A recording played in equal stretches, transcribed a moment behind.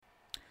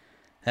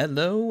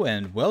Hello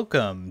and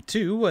welcome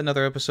to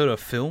another episode of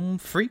Film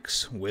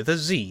Freaks with a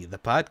Z, the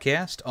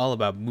podcast all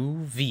about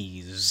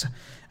movies.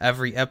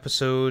 Every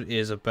episode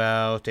is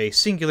about a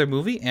singular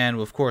movie, and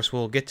of course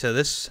we'll get to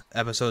this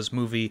episode's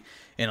movie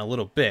in a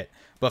little bit.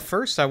 But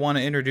first, I want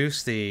to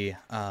introduce the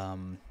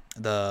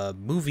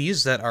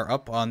movies that are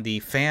up on the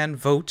fan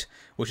vote,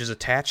 which is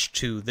attached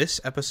to this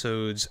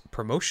episode's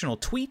promotional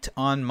tweet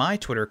on my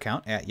Twitter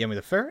account at Yummy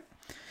the Ferret.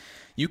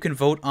 You can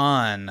vote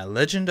on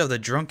Legend of the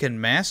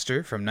Drunken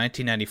Master from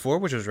 1994,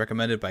 which was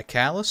recommended by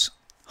Callus,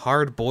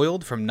 Hard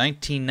Boiled from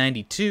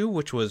 1992,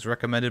 which was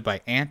recommended by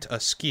Ant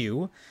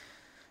Askew,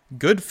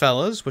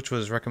 Goodfellas, which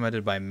was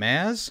recommended by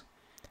Maz,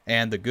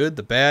 and The Good,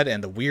 the Bad,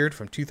 and the Weird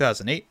from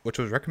 2008, which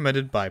was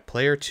recommended by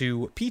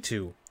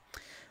Player2P2.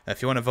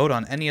 If you want to vote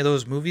on any of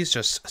those movies,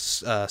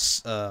 just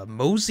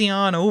mosey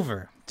on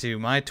over to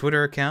my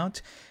Twitter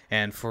account,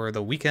 and for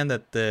the weekend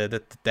that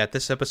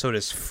this episode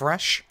is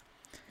fresh,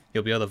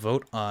 you'll be able to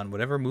vote on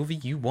whatever movie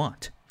you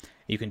want.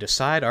 You can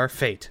decide our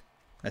fate,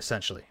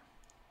 essentially.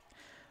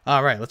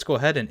 All right, let's go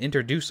ahead and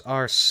introduce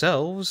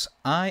ourselves.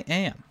 I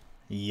am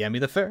Yummy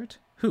the Ferret.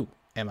 Who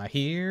am I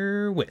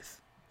here with?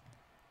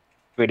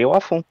 Radio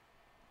Waffle.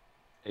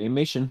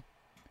 Animation.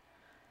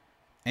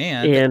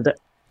 And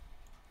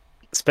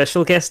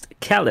special guest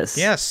Callus.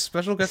 Yes,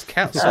 special guest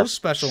Callus. So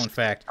special, in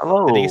fact,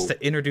 Hello. that he gets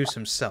to introduce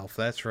himself.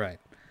 That's right.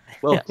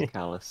 Welcome,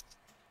 Callus.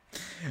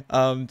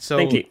 So,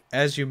 Thank you.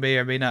 as you may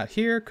or may not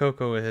hear,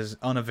 Coco is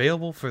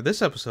unavailable for this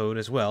episode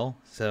as well.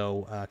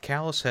 So,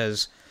 Callus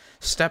has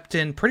stepped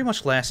in pretty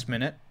much last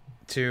minute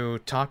to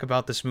talk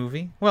about this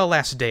movie. Well,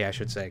 last day, I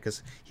should say,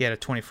 because he had a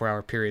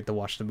 24-hour period to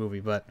watch the movie.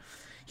 But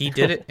he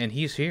did it, and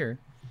he's here.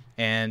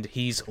 And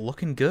he's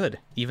looking good,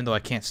 even though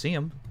I can't see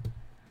him.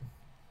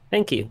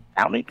 Thank you.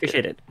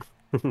 Appreciate it.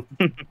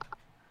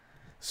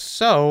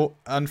 So,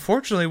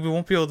 unfortunately, we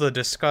won't be able to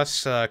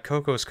discuss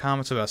Coco's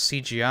comments about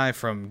CGI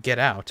from Get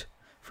Out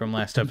from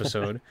last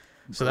episode.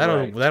 So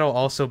that'll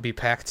also be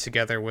packed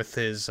together with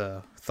his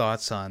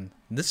thoughts on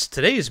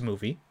today's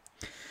movie.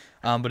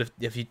 But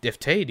if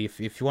Tate, if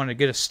you want to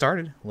get us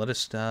started, let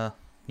us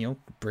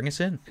bring us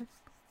in.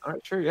 All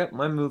right, sure. Yeah,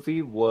 my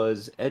movie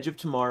was Edge of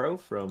Tomorrow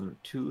from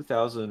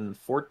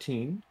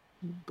 2014.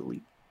 I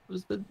believe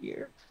was the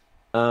year.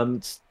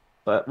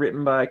 But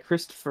written by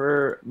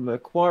Christopher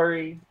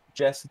McQuarrie,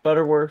 Jez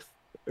Butterworth,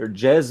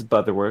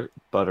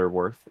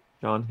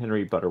 John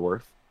Henry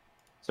Butterworth,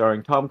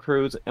 starring Tom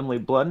Cruise, Emily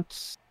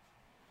Blunt,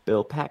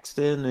 Bill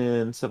Paxton,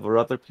 and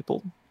several other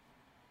people.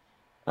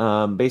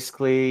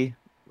 Basically,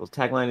 the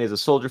tagline is: a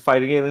soldier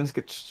fighting aliens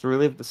gets to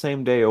relive the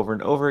same day over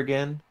and over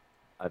again,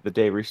 the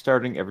day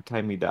restarting every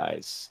time he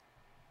dies.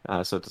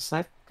 So it's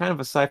kind of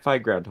a sci-fi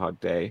Groundhog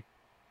Day.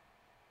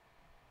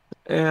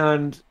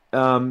 And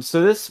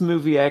so this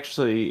movie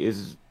actually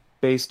is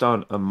based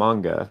on a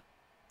manga,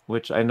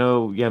 which I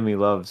know Yemi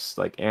loves,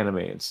 like anime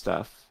and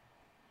stuff.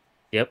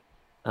 Yep.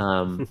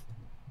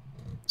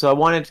 So I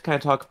wanted to kind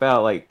of talk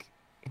about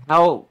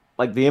how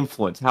the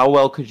influence. How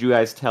well could you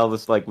guys tell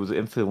this was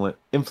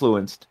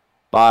influenced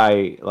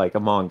by a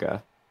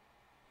manga?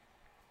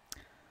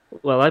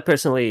 Well, I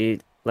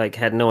personally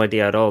had no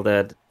idea at all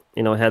that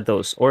it had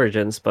those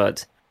origins,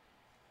 but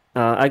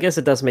I guess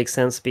it does make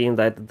sense, being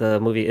that the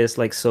movie is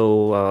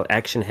so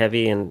action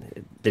heavy,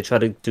 and they try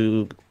to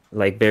do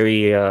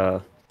very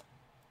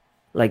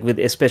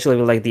especially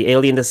with the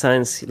alien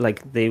designs,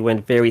 they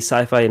went very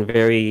sci-fi and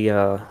very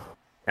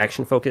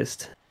action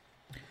focused.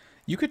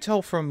 You could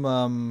tell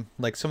from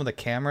some of the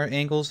camera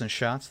angles and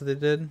shots that they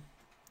did,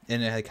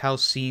 and how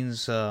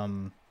scenes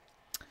kind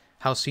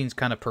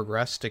of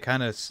progressed. It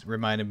kind of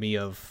reminded me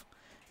of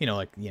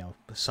the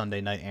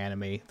Sunday night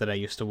anime that I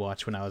used to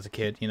watch when I was a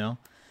kid.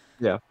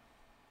 Yeah.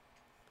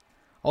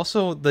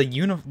 Also, the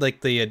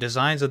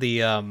designs of the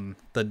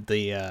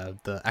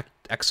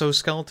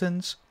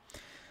exoskeletons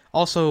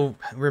also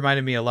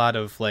reminded me a lot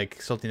of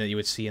something that you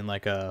would see in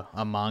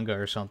a manga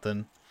or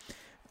something.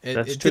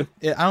 That's true.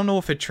 I don't know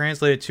if it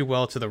translated too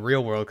well to the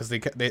real world, because they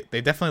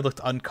definitely looked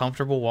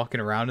uncomfortable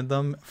walking around in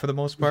them for the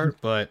most part,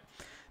 but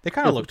they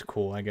kind of looked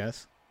cool, I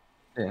guess.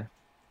 Yeah.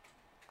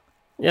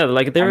 Yeah,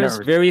 there is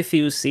very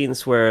few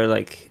scenes where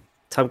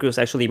Tom Cruise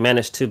actually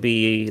managed to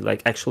be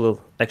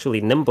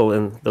actually nimble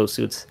in those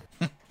suits.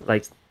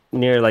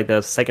 Near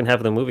the second half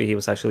of the movie, he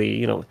was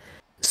actually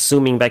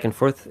zooming back and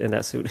forth in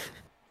that suit.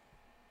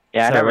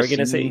 Yeah, Sorry, I never we're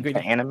gonna seen say the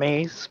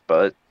animes,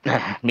 but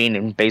I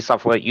mean, based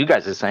off what you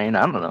guys are saying,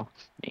 I don't know.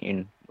 I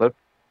mean, look,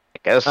 I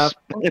guess.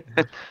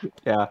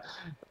 Yeah.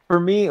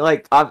 For me,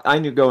 I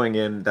knew going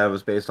in that it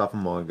was based off a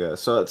manga,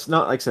 so it's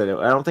not, like I said,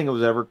 I don't think it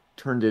was ever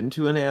turned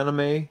into an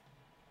anime.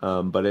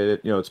 But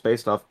it's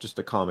based off just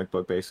a comic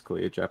book,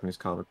 basically a Japanese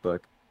comic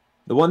book.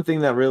 The one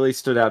thing that really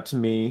stood out to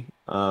me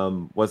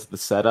was the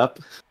setup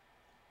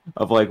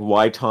of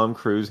why Tom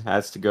Cruise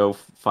has to go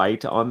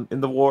fight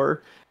in the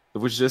war. It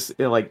was just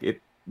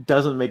it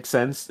doesn't make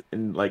sense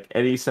in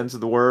any sense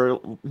of the word,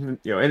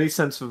 any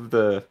sense of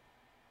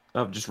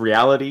just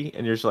reality,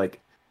 and you're just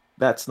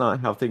that's not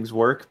how things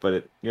work,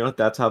 but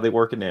that's how they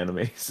work in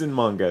animes and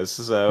mangas,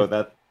 so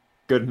that's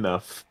good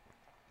enough.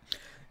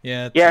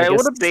 Yeah, Yeah, I it guess-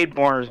 would have made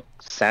more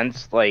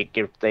sense, like,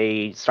 if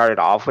they started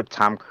off with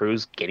Tom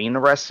Cruise getting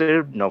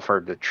arrested, for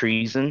the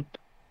treason,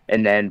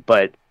 and then,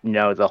 but,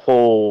 the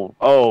whole,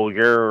 oh,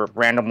 you're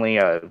randomly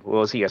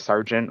was he a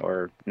sergeant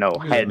or no, he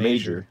was a head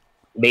major,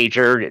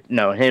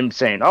 him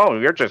saying, oh,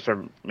 you're just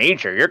a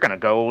major, you're gonna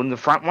go in the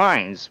front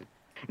lines.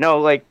 No,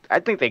 like, I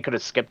think they could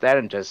have skipped that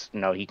and just,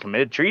 he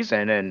committed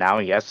treason and now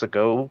he has to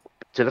go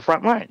to the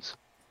front lines.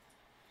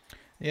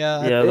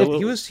 Yeah, Yeah,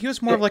 he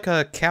was more of like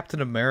a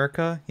Captain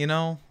America,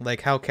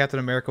 like how Captain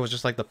America was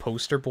just like the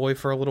poster boy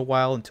for a little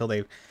while until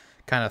they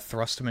kind of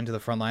thrust him into the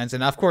front lines.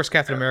 And of course,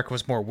 Captain America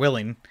was more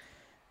willing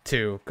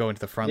to go into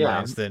the front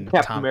lines than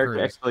Captain Tom America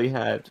Cruise. actually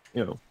had,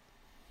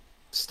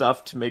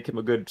 stuff to make him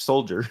a good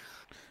soldier.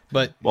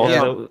 But Well,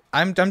 yeah, so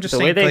I'm just the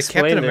way saying, they like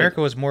Captain explained it- America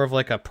was more of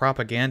like a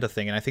propaganda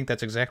thing, and I think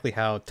that's exactly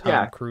how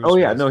Tom Cruise. Oh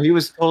yeah, was. no, he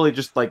was totally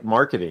just like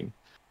marketing,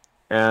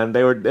 and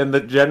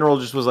the general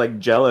just was like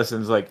jealous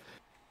and was like,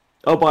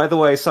 oh, by the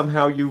way,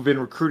 somehow you've been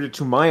recruited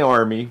to my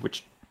army,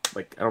 which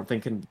like I don't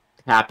think can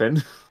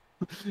happen,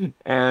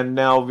 and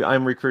now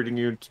I'm recruiting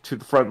you to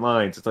the front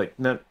lines. It's like,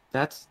 no,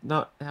 that's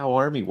not how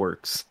army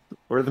works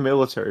or the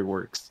military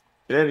works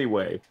in any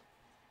way,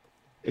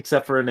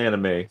 except for an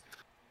anime.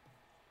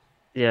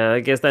 Yeah, I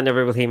guess that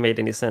never really made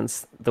any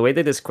sense. The way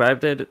they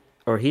described it,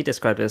 or he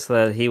described it, is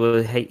that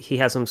he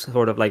has some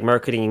sort of like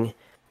marketing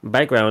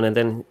background, and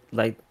then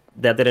like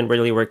that didn't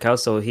really work out,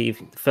 so he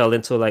fell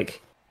into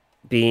like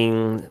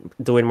doing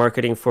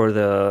marketing for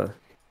the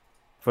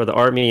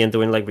army and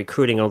doing like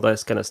recruiting, all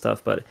this kind of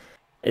stuff. But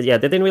yeah,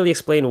 they didn't really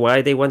explain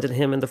why they wanted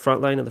him in the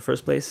front line in the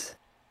first place.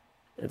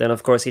 And then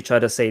of course he tried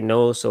to say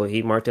no, so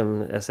he marked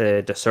him as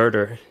a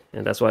deserter,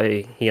 and that's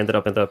why he ended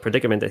up in the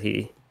predicament that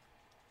he.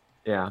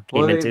 Yeah, Came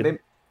well, into.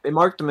 they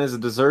marked him as a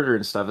deserter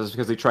and stuff is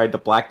because he tried to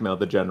blackmail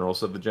the general,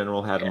 so the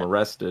general had him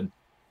arrested.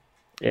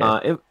 Yeah.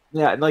 And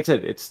like I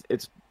said,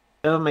 it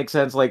doesn't make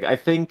sense. Like I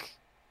think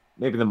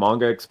maybe the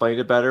manga explained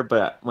it better,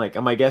 but like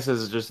my guess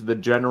is just the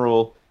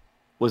general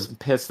was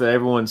pissed that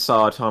everyone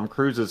saw Tom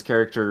Cruise's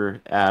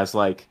character as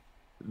like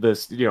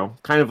this,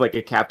 kind of like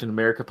a Captain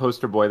America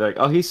poster boy. They're like,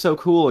 oh, he's so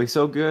cool, he's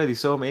so good,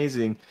 he's so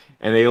amazing,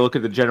 and they look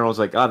at the general as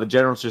like, oh, the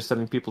general's just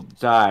sending people to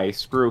die.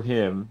 Screw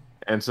him.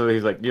 And so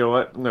he's like, you know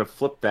what? I'm gonna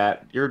flip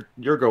that. You're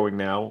going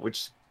now,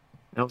 which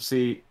I don't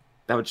see.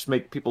 That would just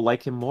make people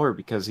like him more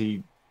because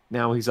he's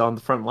on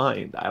the front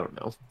line. I don't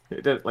know.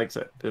 It didn't, like I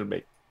said, didn't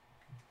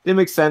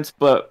make sense.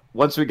 But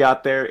once we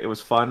got there, it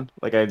was fun.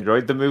 Like I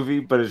enjoyed the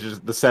movie, but it's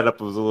just the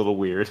setup was a little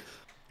weird.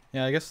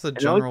 Yeah, I guess the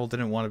general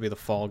didn't want to be the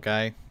fall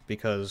guy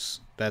because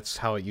that's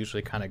how it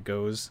usually kind of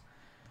goes.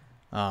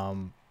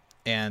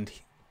 And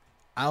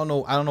I don't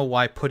know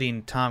why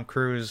putting Tom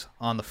Cruise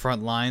on the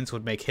front lines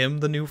would make him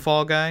the new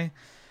fall guy.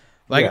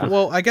 Like, Yeah.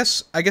 well, I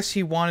guess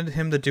he wanted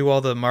him to do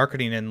all the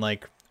marketing and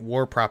like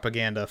war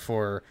propaganda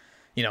for,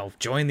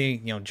 join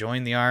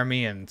the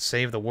army and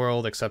save the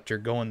world. Except you're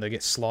going to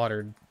get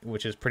slaughtered,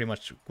 which is pretty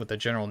much what the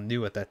general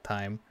knew at that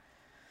time.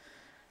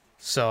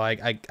 So I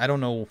don't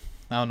know.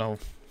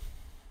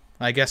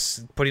 I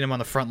guess putting him on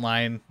the front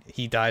line,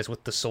 he dies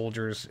with the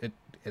soldiers.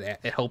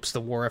 It helps the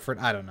war effort.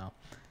 I don't know.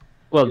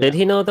 Well, did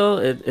he know though?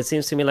 It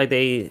seems to me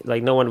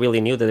like no one really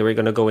knew that they were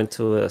gonna go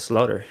into a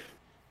slaughter.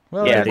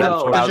 Well, Yeah, the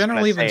that's what I was general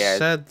gonna even say.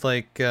 said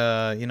like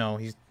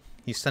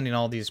he's sending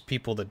all these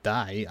people to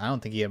die. I don't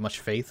think he had much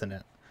faith in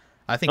it.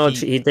 I think Oh,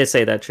 he did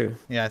say that, true.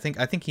 yeah, I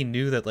think he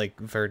knew that like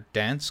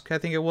Verdansk, I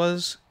think it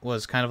was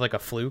kind of like a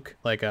fluke.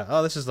 Like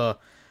this is a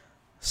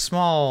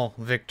small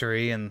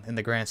victory in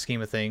the grand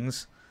scheme of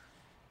things.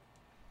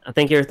 I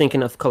think you're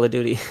thinking of Call of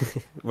Duty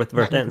with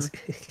Verdansk.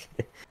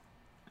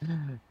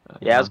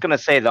 Yeah, I was gonna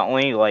say the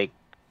only like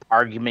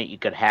argument you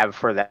could have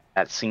for that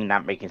scene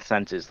not making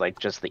sense is like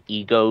just the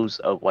egos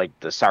of like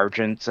the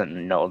sergeants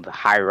and the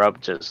higher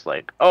up just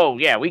like, oh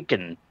yeah, we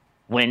can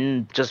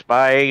win just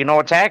by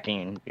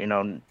attacking.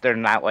 They're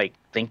not like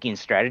thinking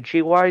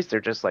strategy wise. They're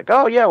just like,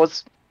 oh yeah,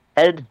 let's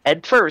head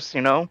first.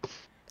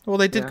 Well,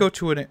 they did Yeah. go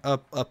to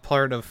a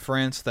part of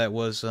France that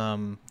was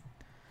No,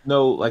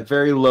 like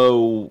very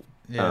low.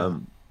 yeah.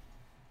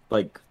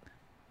 Like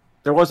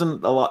there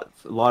wasn't a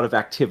lot of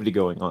activity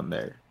going on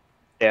there.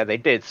 Yeah, they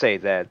did say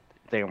that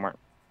they weren't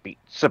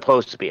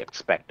supposed to be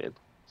expected.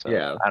 So,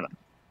 Yeah. I don't.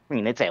 I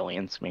mean, it's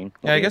aliens. I mean,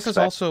 Yeah, I guess it's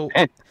expect? also.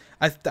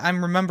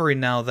 I'm remembering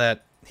now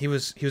that he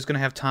was going to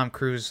have Tom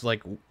Cruise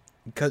like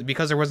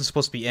because there wasn't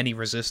supposed to be any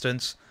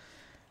resistance.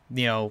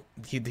 He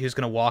was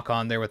going to walk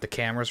on there with the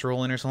cameras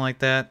rolling or something like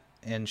that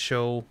and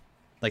show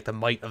like the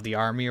might of the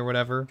army or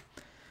whatever.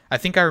 I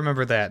think I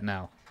remember that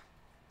now.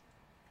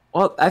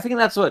 Well, I think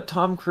that's what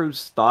Tom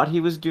Cruise thought he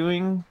was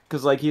doing,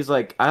 because like he's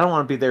like, I don't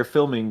want to be there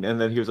filming,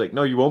 and then he was like,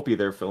 no, you won't be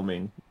there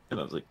filming, and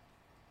I was like,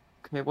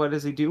 okay, what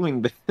is he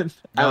doing then?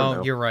 I don't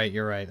know. You're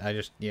right. I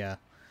just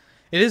it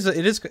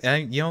is.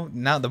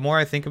 Now the more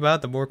I think about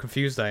it, the more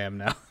confused I am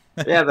now.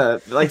 Yeah,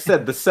 like I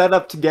said, the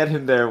setup to get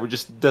him there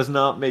just does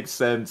not make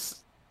sense,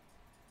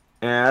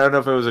 and I don't know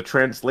if it was a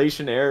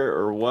translation error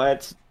or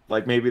what.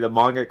 Like maybe the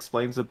manga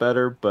explains it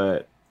better,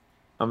 but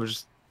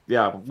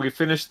we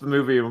finished the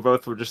movie and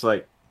both were just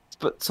like,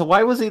 but so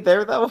why was he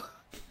there though?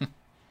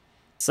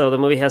 So the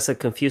movie has a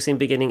confusing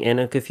beginning and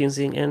a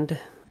confusing end.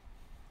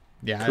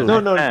 Yeah. Cool. No,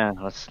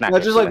 Let's not No,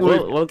 get just too like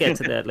much. We'll get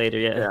to that later.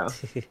 Yeah.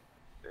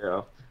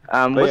 yeah.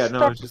 But yeah, let's no,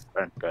 talk- it's just-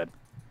 good.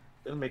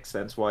 It makes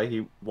sense why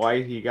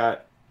he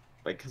got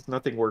like, because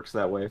nothing works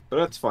that way, but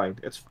that's fine.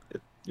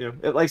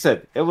 Like I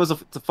said,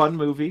 it's a fun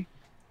movie.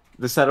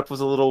 The setup was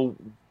a little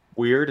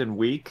weird and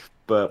weak,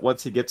 but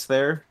once he gets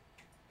there,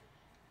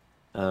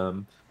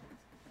 I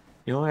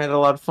had a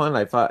lot of fun.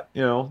 I thought,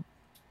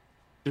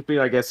 should be,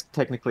 I guess,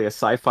 technically a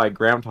sci-fi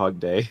Groundhog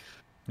Day.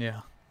 Yeah.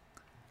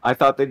 I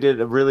thought they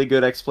did a really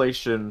good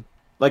explanation.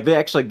 Like, they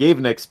actually gave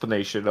an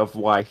explanation of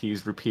why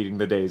he's repeating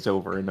the days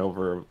over and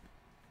over,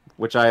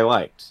 which I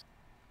liked.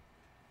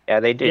 Yeah,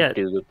 they did Yeah.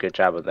 do a good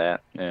job of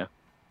that. Yeah.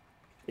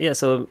 Yeah,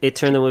 so it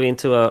turned the movie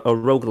into a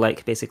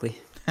roguelike, basically.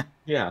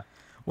 Yeah,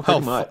 Well,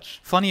 pretty much.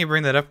 funny you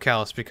bring that up,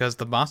 Callus, because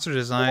the monster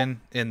design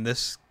in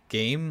this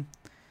game,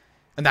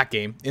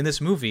 in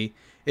this movie,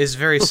 is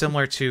very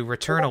similar to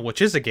Returnal,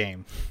 which is a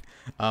game.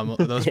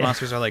 Those Yeah.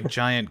 monsters are like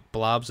giant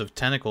blobs of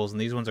tentacles, and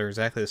these ones are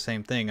exactly the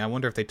same thing. I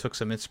wonder if they took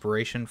some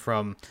inspiration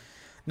from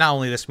not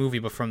only this movie,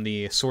 but from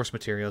the source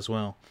material as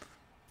well.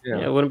 Yeah,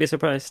 I wouldn't be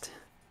surprised.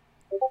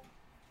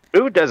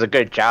 Who does a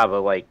good job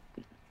of like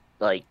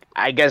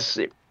I guess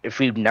if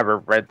you've never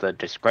read the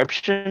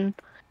description,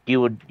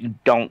 you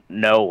don't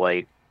know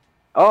like,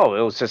 oh,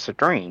 it was just a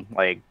dream.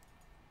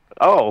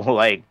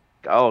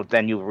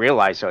 Then you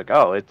realize like,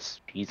 oh,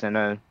 he's in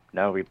a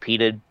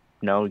repeated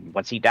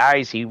once he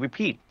dies he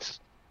repeats.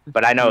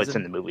 But I know it's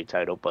in the movie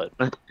title, but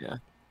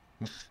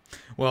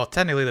Well,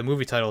 technically, the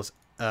movie title is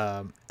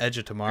Edge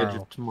of Tomorrow. Edge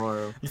of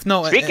Tomorrow.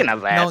 No, speaking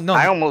of that, no.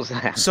 I almost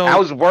So- I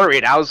was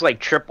worried. I was like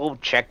triple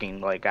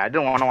checking. Like I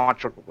didn't want to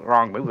watch the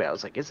wrong movie. I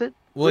was like, is it?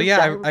 Well, was yeah,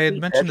 that I had movie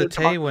mentioned to Edge of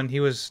Tay Tomorrow? when he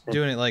was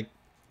doing it.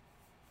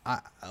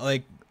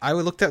 I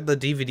looked at the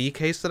DVD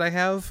case that I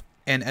have,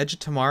 and Edge of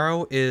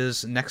Tomorrow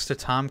is next to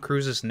Tom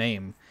Cruise's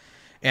name,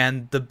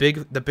 and the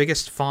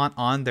biggest font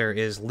on there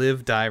is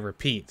Live, Die,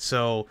 Repeat.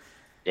 So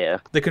Yeah.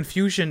 the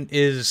confusion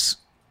is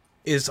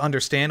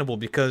understandable,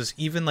 because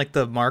even like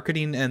the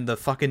marketing and the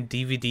fucking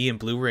DVD and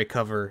Blu-ray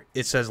cover,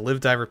 it says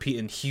Live, Die, Repeat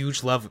in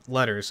huge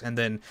letters, and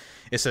then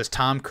it says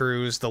Tom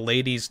Cruise,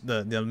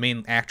 the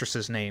main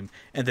actress's name,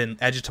 and then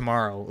Edge of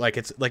Tomorrow, like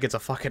it's a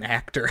fucking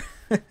actor.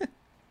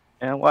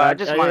 Yeah, well, I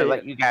just want to I-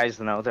 let you guys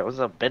know there was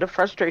a bit of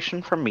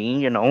frustration from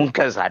me,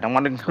 because I don't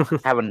want to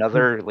have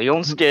another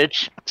Leon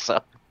Stitch. So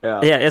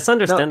Yeah. Yeah, it's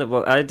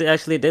understandable.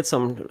 Actually did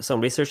some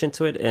research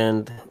into it,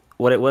 and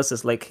what it was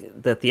is like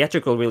the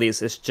theatrical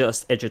release is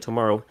just Edge of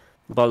Tomorrow,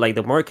 but like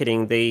the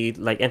marketing, they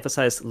like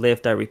emphasize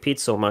Live, Die, Repeat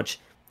so much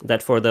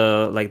that for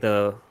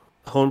the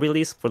home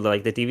release, for the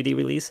DVD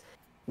release,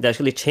 they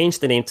actually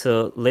changed the name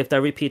to Live, Die,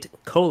 Repeat: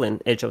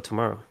 Edge of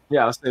Tomorrow.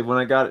 Yeah, I'll say when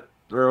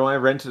I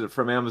rented it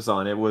from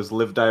Amazon, it was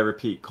Live, Die,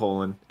 Repeat: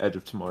 Edge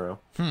of Tomorrow.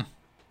 yeah,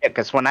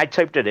 because when I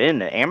typed it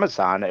in at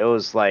Amazon, it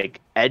was like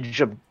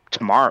Edge of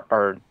Tomorrow,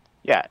 or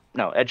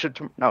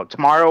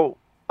Tomorrow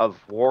of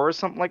War or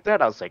something like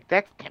that. I was like,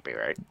 that can't be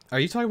right. Are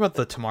you talking about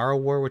the Tomorrow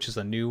War, which is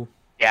a new?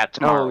 Yeah,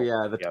 Tomorrow. Oh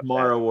yeah, the Yep,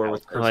 Tomorrow that- War that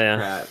with was- Chris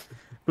yeah.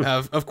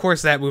 Pratt. Of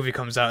course, that movie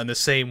comes out in the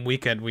same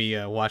weekend we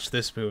watch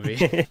this movie.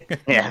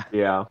 Yeah,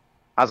 Yeah,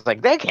 I was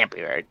like, that can't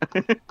be right.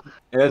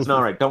 it's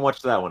not right. Don't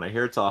watch that one. I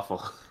hear it's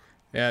awful.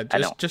 Yeah, I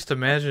know. just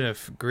imagine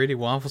if Grady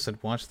Waffles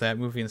had watched that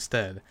movie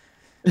instead.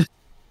 All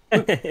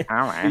right, all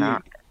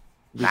right.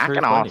 Be Knock pretty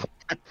it off.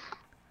 funny.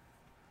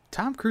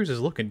 Tom Cruise is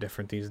looking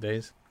different these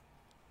days.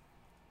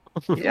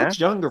 He Yeah. looks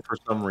younger for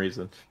some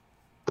reason.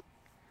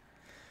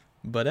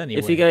 But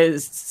anyway, If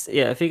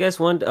you guys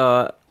want,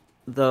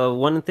 the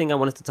one thing I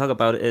wanted to talk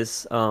about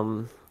is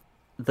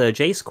the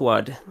J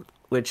Squad,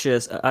 which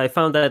is I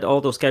found that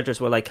all those characters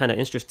were like kind of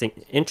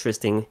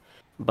interesting,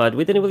 but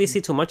we didn't really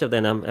see too much of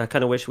them. I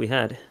kind of wish we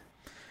had.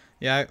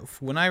 yeah,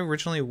 when I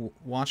originally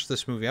watched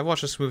this movie, I've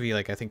watched this movie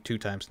like I think 2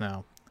 times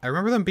now. I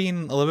remember them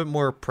being a little bit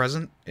more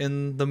present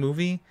in the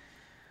movie,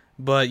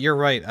 but you're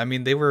right. I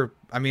mean,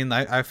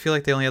 I feel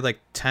like they only had like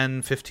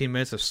 10, 15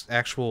 minutes of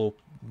actual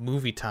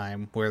movie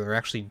time where they're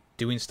actually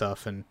doing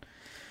stuff, and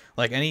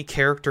like any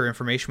character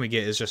information we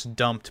get is just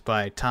dumped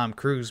by Tom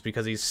Cruise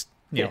because he's,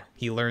 you know,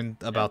 he learned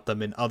about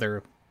them in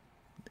other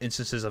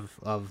instances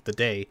of the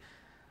day.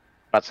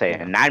 I'd say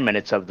 9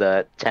 minutes of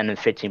the 10 and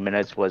 15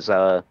 minutes was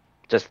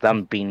just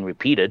them being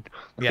repeated.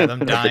 Yeah,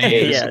 them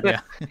dying. Yeah.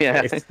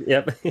 Yeah.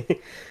 Yep.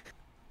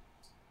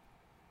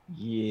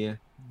 Yeah,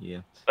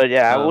 yeah. But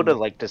yeah, I Um, would have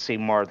liked to see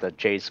more of the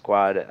J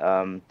Squad.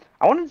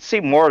 I wanted to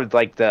see more of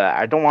like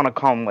I don't want to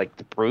call him like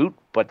the brute,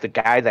 but the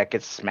guy that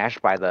gets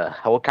smashed by the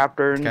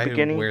helicopter in Guy the who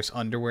beginning. wears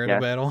underwear Yeah.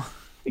 to battle.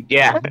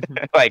 Yeah,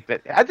 like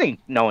that. I think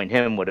knowing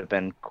him would have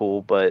been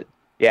cool. But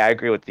yeah, I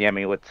agree with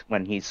Yemi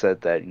when he said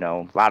that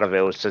a lot of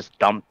it was just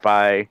dumped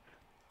by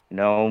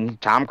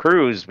Tom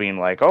Cruise being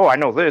like, oh, I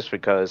know this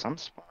because I'm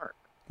smart.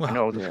 I Well,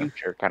 know the yeah.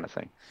 future kind of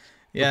thing.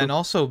 yeah, and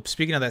also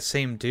speaking of that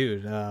same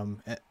dude,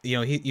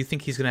 you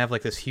think he's gonna have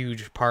like this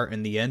huge part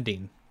in the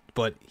ending,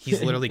 but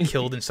he's literally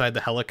killed inside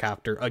the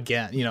helicopter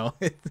again. Yeah.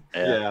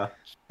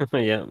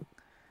 Yeah.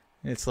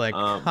 It's like,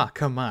 Um,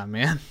 come on,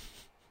 man.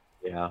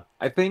 Yeah.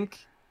 I think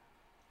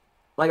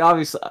like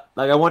obviously,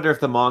 like I wonder if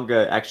the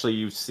manga actually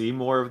you see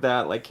more of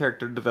that like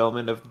character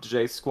development of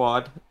J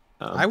Squad.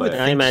 I would But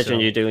I think imagine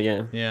so. you do,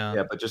 yeah. Yeah.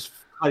 yeah, but just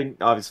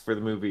obviously for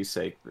the movie's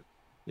sake,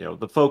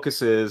 the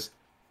focus is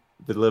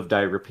the live,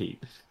 die,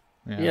 repeat.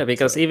 Yeah,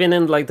 because So even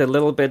in like the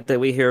little bit that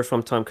we hear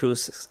from Tom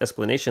Cruise's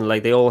explanation,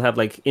 like they all have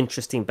like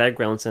interesting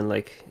backgrounds and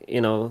like,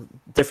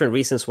 different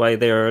reasons why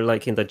they're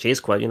like in the J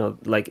Squad,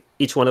 like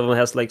each one of them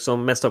has like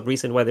some messed up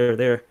reason why they're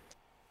there.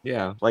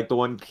 yeah, like the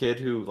one kid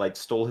who like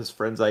stole his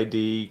friend's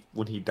ID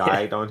when he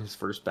died on his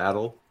first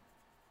battle.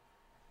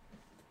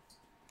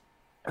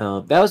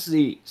 That was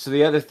the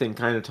other thing,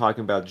 kind of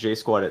talking about J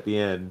Squad at the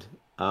end.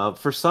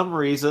 For some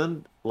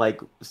reason,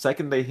 like the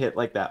second they hit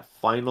like that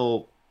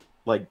final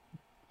like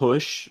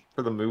push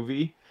for the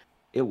movie,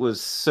 it was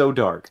so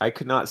dark. I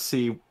could not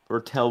see or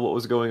tell what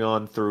was going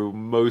on through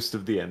most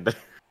of the end.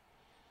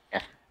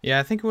 Yeah,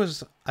 I think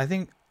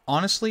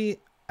honestly,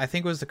 I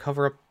think it was to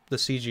cover up the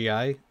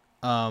CGI.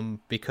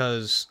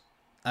 Because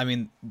I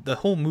mean, the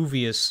whole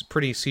movie is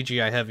pretty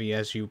CGI heavy,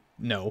 as you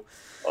know.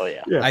 Oh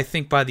yeah. Yeah. I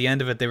think by the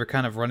end of it, they were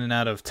kind of running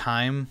out of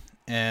time,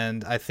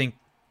 and I think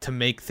to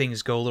make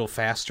things go a little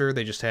faster,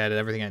 they just had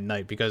everything at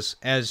night. Because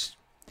as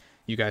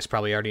you guys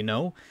probably already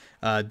know,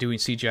 doing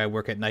CGI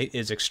work at night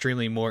is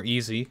extremely more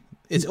easy.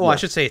 I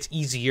should say it's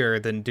easier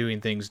than doing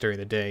things during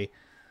the day.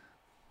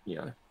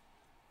 Yeah.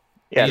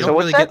 Yeah. You So don't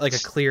what's really get that? like a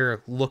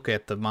clear look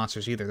at the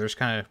monsters either. There's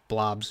kind of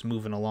blobs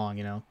moving along,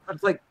 you know.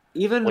 It's like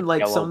even With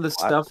like some yellow of the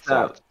blood stuff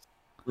that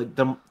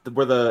like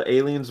where the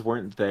aliens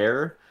weren't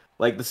there,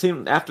 like the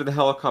scene after the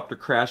helicopter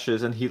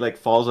crashes and he like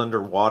falls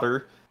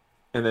underwater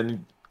and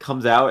then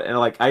comes out and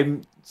like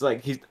I'm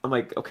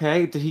like,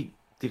 okay, did he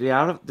get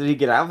out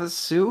of his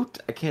suit?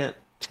 I can't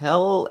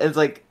tell. It's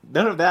like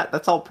none of that.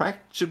 That's all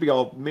should be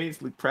all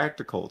amazingly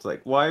practical. It's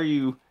like, why are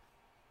you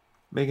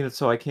making it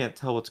so I can't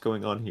tell what's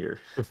going on here?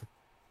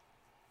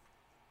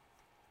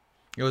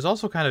 It was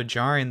also kind of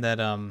jarring that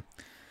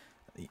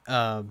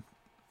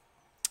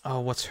oh,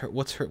 what's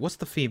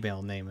the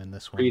female name in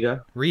this one?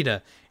 Rita.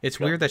 Rita. It's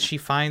Yeah. weird that she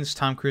finds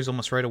Tom Cruise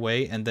almost right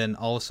away, and then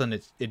all of a sudden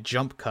it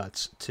jump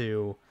cuts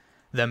to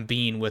them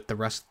being with the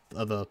rest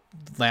of the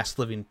last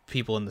living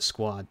people in the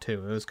squad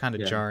too. It was kind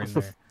of Yeah. jarring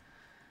there.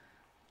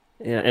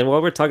 Yeah, and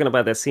while we're talking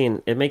about that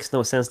scene, it makes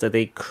no sense that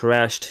they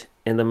crashed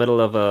in the middle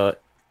of a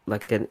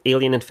like an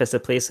alien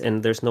infested place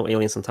and there's no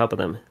aliens on top of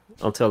them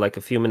until like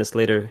a few minutes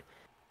later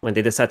when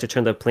they decide to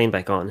turn the plane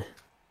back on.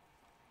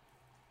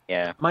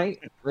 Yeah.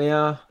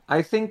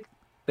 I think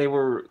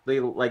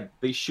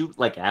they shoot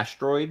like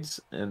asteroids,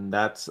 and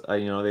that's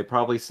they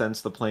probably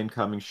sensed the plane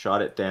coming,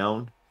 shot it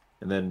down,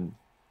 and then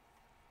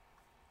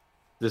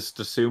just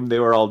assumed they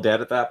were all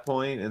dead at that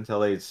point until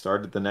they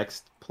started the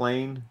next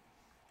plane.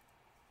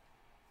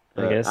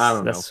 I guess I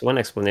don't know. that's one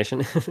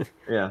explanation.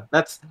 Yeah,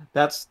 that's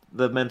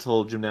the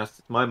mental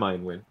gymnastics my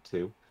mind went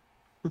to.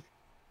 And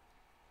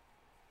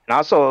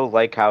also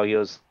like how he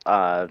was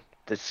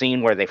the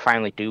scene where they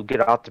finally do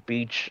get off the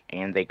beach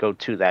and they go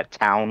to that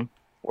town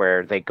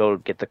where they go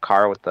get the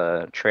car with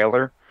the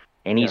trailer,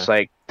 and he's Yeah.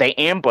 like, they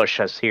ambush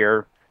us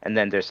here, and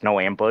then there's no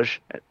ambush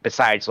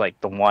besides like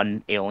the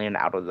one alien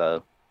out of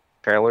the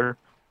trailer.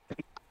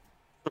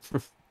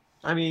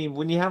 I mean,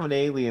 when you have an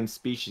alien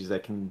species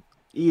that can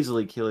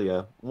easily kill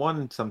you,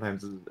 one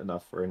sometimes is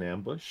enough for an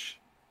ambush.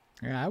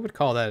 Yeah, I would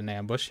call that an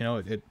ambush. You know,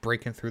 it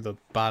breaking through the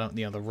bottom,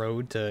 the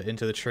road to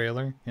into the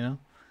trailer. You know.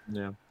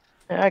 Yeah.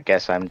 I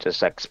guess I'm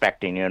just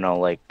expecting,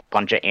 like a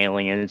bunch of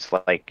aliens,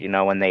 like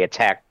when they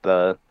attack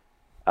the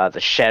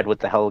shed with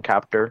the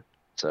helicopter.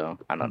 So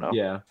I don't know.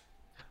 Yeah.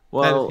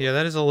 Well,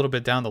 that is a little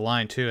bit down the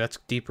line too. That's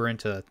deeper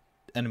into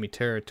enemy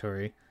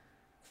territory.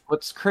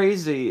 what's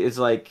crazy is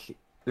like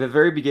the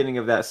very beginning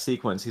of that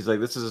sequence, he's like,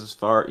 this is as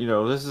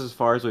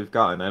far as we've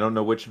gotten. I don't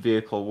know which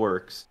vehicle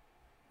works.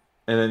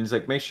 And then he's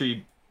like, make sure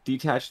you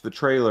detach the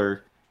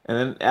trailer. And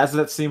then as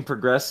that scene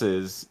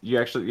progresses, you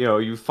actually,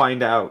 you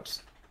find out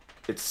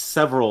it's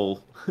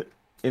several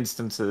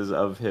instances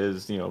of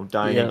his,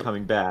 dying and Yeah.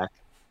 coming back.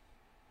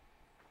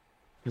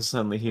 And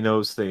suddenly he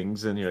knows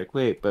things, and you're like,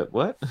 wait, but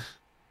what?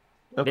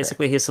 Okay.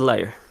 Basically, he's a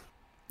liar.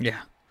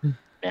 Yeah.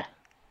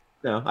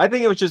 No, I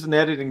think it was just an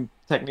editing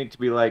technique to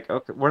be like,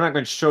 okay, we're not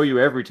going to show you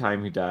every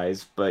time he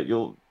dies, but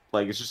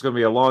it's just going to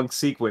be a long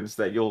sequence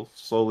that you'll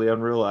slowly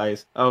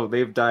unrealize, oh,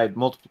 they've died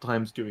multiple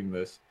times doing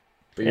this.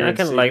 But Yeah, you're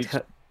gonna see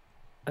each-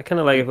 I kind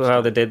of like each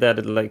how they time. did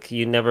that. Like,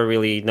 you never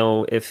really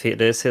know if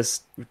it is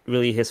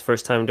his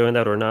first time doing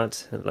that or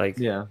not. Like,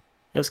 Yeah.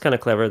 it was kind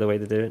of clever the way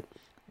they did it.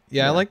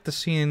 Yeah, I Yeah. like the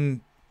scene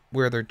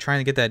where they're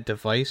trying to get that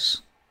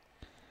device,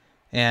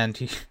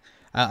 and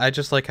I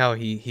just like how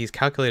he's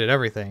calculated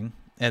everything,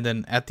 and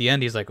then at the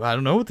end he's like, well, I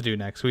don't know what to do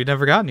next. We've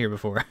never gotten here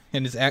before,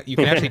 and you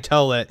can actually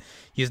tell that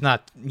he's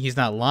not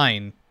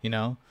lying. You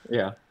know?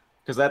 Yeah.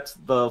 Because that's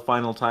the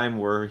final time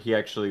where he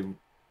actually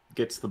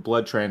gets the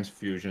blood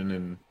transfusion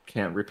and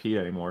can't repeat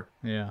anymore.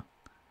 Yeah.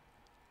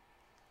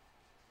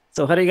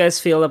 So, how do you guys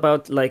feel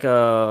about like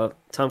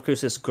Tom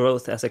Cruise's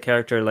growth as a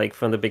character, like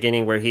from the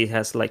beginning where he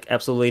has like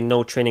absolutely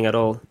no training at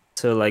all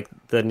to like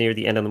near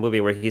the end of the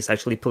movie where he's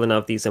actually pulling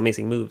off these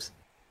amazing moves?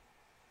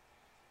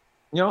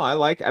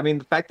 I mean,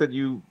 the fact that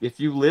if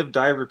you live,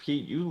 die,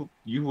 repeat, you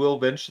will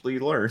eventually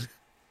learn.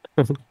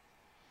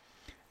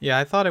 Yeah,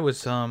 I thought it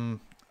was a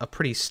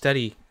pretty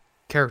steady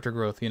character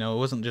growth. You know, it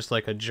wasn't just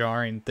like a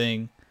jarring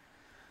thing,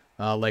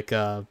 like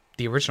the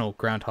original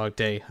Groundhog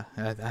Day.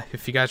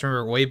 If you guys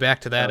remember way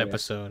back to that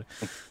episode,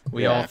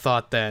 we all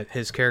thought that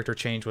his character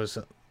change was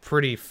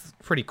pretty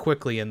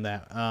quickly in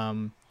that.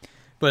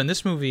 But in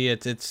this movie,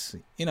 it's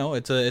you know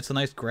it's a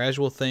nice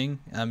gradual thing.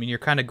 I mean, you're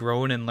kind of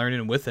growing and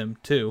learning with him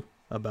too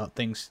about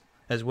things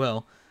as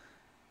well.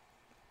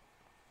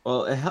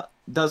 Well,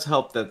 does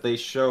help that they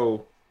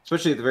show,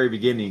 especially at the very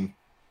beginning,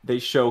 they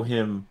show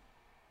him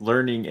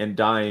learning and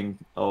dying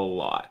a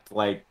lot.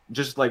 Like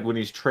just like when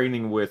he's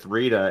training with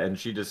Rita, and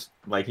she just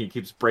like he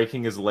keeps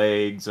breaking his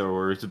legs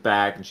or his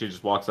back, and she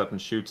just walks up and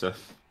shoots him.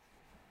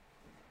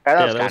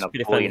 That was kind was of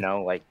pretty cool, funny. you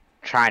know, like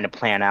trying to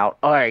plan out.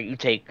 All right, you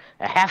take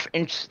a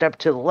half-inch step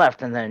to the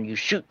left, and then you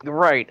shoot the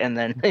right, and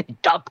then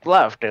duck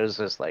left. It was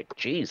just like,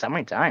 geez, how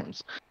many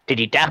times did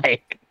he die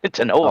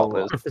to know all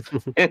Oh,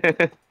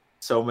 this?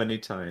 so many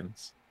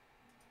times.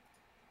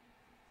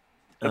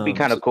 It'd be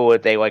kind of cool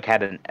if they like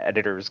had an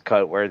editor's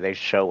cut where they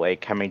show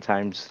like how many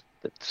times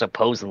that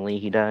supposedly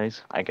he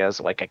dies. I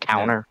guess like a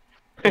counter.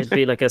 It'd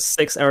be like a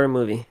 6-hour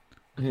movie.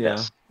 Yeah.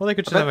 Yes. Well, they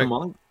could I just bet have the a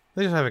manga.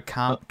 they just have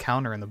a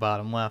counter in the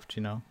bottom left.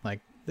 You know, like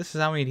this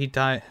is how many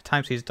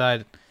times he's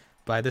died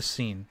by this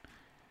scene.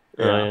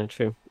 Yeah. Yeah,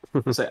 true.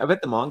 So I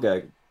bet the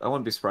manga. I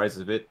wouldn't be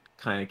surprised if it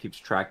kind of keeps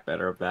track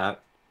better of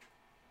that,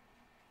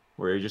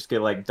 where you just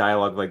get like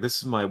dialogue like, "This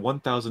is my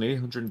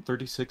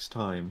 1,836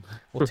 time."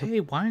 Well, Tay,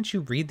 why don't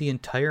you read the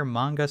entire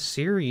manga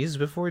series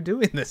before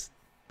doing this?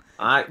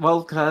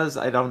 Because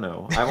I don't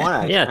know. I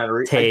want to Yeah, kind of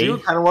read. I Tay. do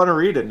kind of want to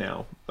read it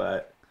now,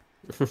 but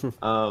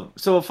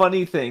so a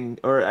funny thing,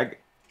 I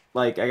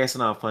guess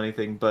not a funny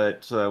thing,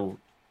 but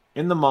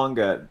in the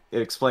manga,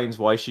 it explains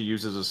why she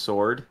uses a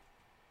sword,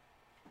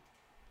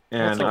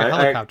 Well, it's and like a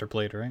helicopter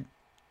blade, right?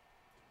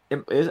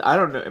 I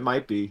don't know. It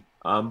might be.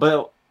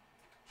 But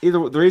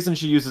either the reason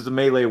she uses a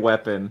melee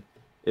weapon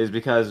is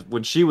because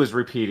when she was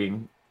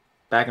repeating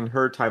back in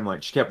her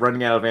timeline, she kept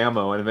running out of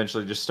ammo and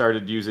eventually just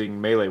started using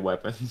melee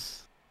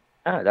weapons.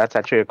 That's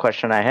actually a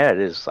question I had.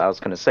 Is I was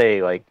gonna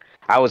say like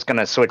I was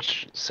gonna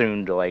switch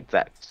soon to like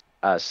that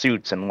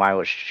suits and why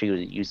was she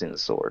using the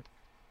sword?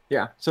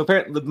 Yeah. So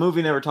apparently the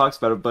movie never talks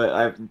about it,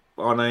 but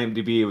on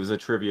IMDb it was a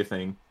trivia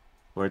thing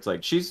where it's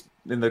like she's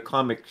in the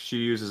comic she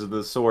uses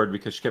the sword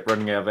because she kept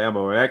running out of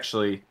ammo. And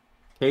actually,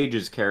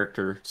 Cage's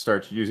character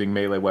starts using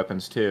melee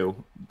weapons too,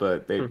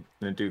 but they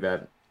didn't do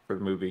that for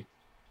the movie.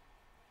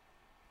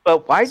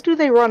 But why do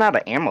they run out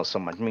of ammo so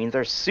much? I mean,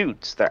 they're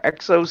suits, they're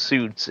exo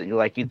suits. And,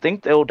 like you'd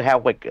think they would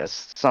have like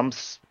some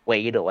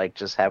way to like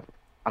just have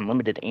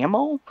unlimited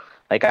ammo.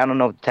 Like I don't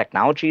know,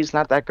 technology is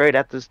not that great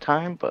at this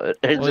time, but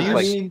it's Well, just you,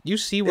 like you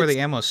see where it's-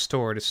 the ammo's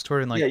stored. It's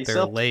stored in like yeah, you their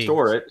still have to legs.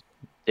 store it.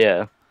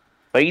 yeah.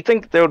 But you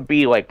think there would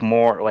be like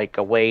more like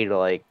a way to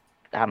like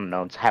I don't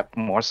know to have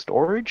more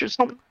storage or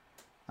something?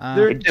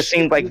 There- It just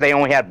seemed like they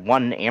only had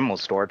one ammo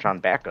storage on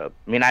backup.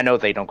 I mean, I know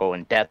they don't go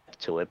in depth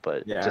to it,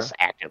 but Yeah. just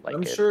acted like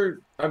I'm it.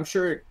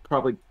 sure it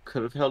probably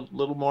could have held a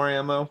little more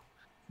ammo,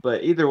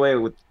 but either way,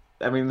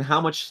 I mean, how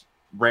much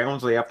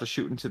rounds they have to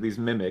shoot into these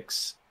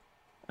mimics?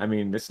 I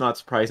mean, it's not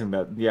surprising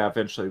that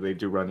eventually they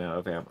do run out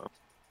of ammo.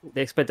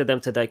 They expected them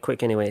to die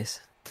quick, anyways.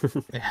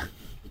 Yeah.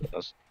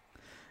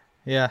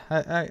 Yeah,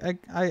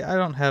 I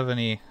don't have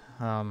any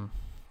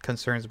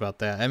concerns about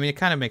that. I mean, it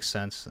kind of makes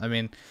sense. I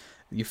mean,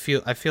 I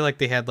feel like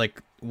they had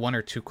like 1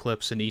 or 2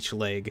 clips in each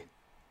leg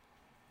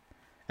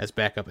as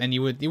backup, and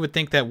you would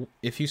think that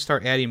if you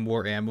start adding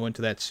more ammo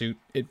into that suit,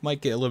 it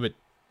might get a little bit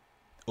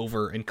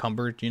over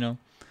encumbered. You know,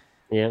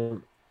 Yeah.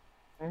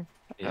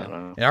 I don't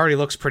know. it already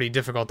looks pretty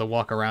difficult to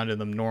walk around in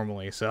them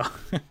normally, so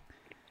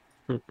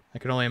I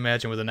can only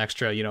imagine with an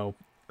extra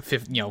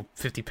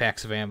 50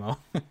 packs of ammo.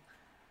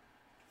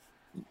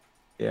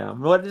 Yeah,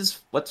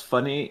 what's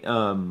funny,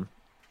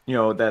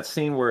 that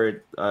scene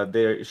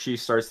where she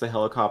starts the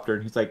helicopter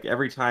and he's like,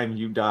 every time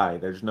you die,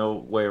 there's no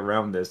way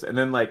around this, and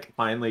then like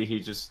finally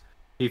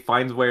he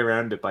finds a way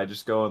around it by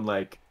just going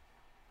like,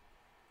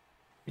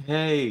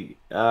 hey,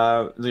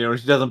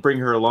 she doesn't bring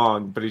her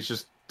along, but he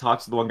just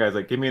talks to the one guy, he's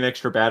like, give me an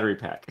extra battery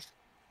pack.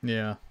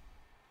 Yeah.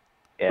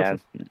 Yeah.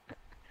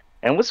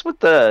 And what's with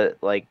the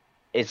like?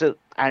 Is it?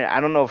 I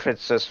don't know if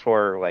it's just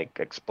for like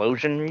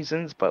explosion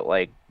reasons, but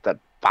like the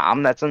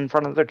bomb that's in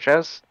front of their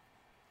chest.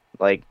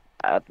 Like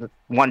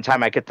one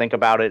time I could think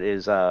about it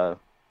is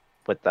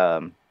with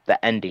the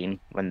ending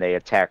when they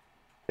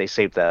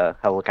save the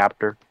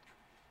helicopter.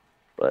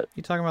 But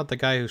You talking about the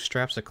guy who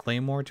straps a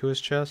claymore to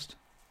his chest?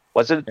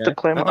 was it Yeah. the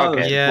Claymore? I thought it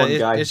was Okay. Yeah, one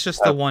guy. it's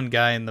just the one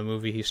guy in the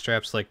movie. He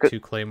straps like 2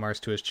 claymores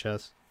to his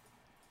chest.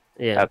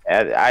 Yeah.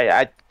 Okay.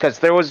 I because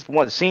there was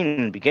one scene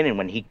in the beginning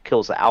when he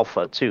kills the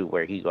Alpha too,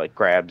 where he like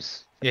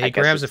grabs. Yeah, I he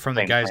guess grabs it's it from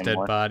the same guy's dead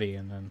Claymore. body,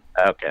 and then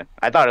Okay.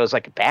 I thought it was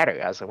like a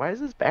battery. I was like, why is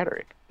this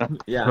battery?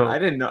 Yeah, I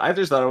didn't know. I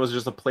just thought it was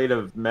just a plate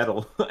of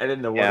metal. I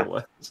didn't know what Yeah. it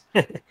was.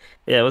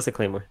 Yeah, it was a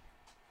claymore.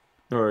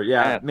 Or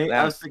Yeah, maybe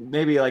yeah. I was thinking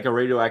maybe like a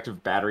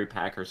radioactive battery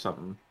pack or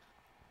something.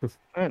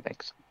 That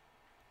makes sense.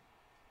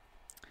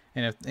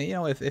 And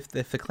if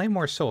the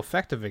Claymore is so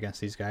effective against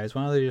these guys,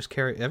 why don't they just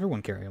carry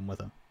them with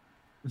them?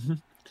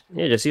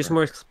 Yeah, just use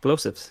more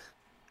explosives.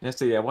 Yeah,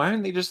 so yeah, why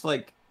aren't they just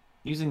like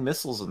using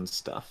missiles and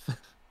stuff?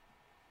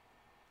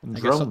 And I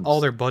guess drones.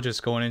 all their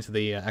budget's going into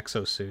the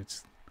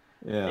exosuits.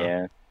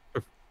 Yeah.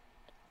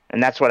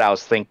 And that's what I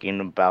was thinking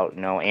about,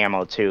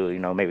 ammo too.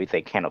 Maybe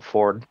they can't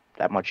afford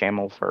that much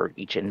ammo for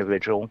each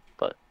individual,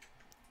 but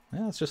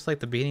Yeah, it's just like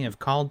the beginning of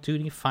Call of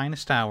Duty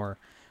Finest Hour.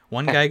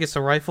 One guy gets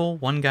a rifle,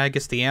 one guy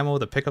gets the ammo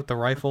to pick up the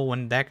rifle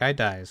when that guy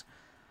dies.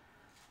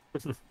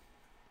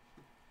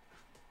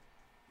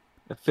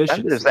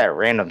 Efficiency. then there's that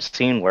random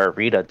scene where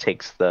Rita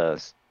takes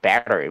the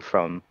battery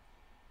from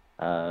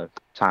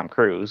Tom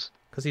Cruise.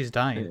 Because he's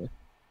dying.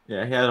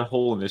 Yeah, he had a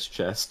hole in his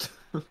chest.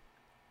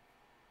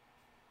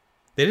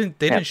 They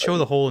didn't show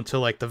the hole until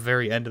like the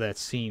very end of that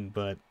scene,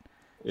 but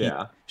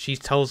Yeah. she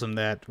tells him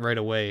that right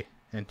away,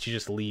 and she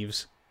just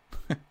leaves.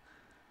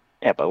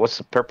 Yeah, but what's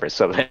the purpose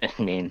of it?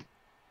 I mean,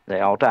 they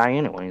all die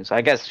anyways.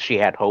 I guess she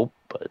had hope,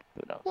 but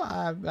who knows?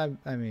 Well,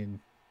 I mean,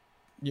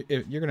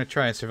 you're gonna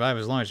try and survive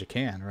as long as you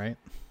can, right?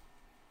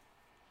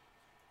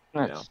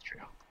 That's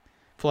true.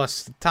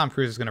 Plus, Tom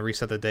Cruise is gonna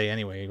reset the day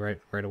anyway,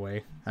 right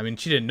away. I mean,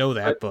 she didn't know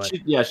that, but she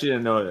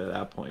didn't know it at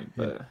that point.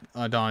 But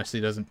it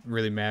honestly doesn't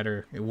really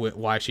matter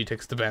why she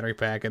takes the battery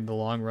pack in the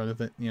long run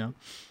of it,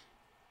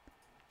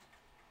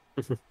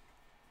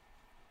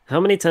 How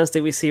many times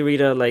did we see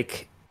Rita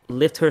like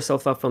lift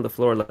herself up from the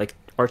floor, like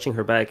arching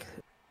her back,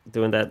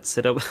 doing that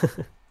sit up?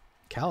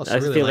 Callus I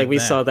really feel like we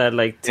that. saw that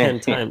like 10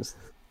 times.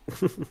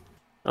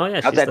 Oh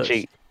yeah, How's that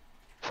cheap?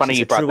 Funny she's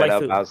you a brought true that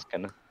up. waifu. I was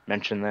gonna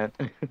mention that.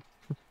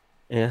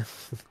 Yeah.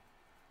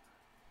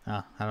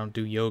 I don't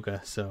do yoga,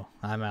 so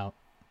I'm out.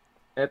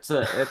 it's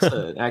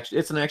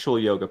an actual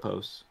yoga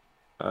pose.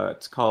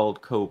 It's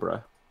called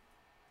Cobra.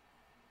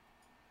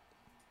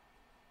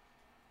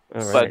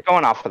 All But right.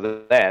 going off of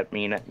that, I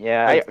mean,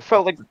 yeah, I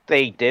felt like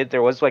they did.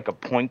 There was like a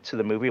point to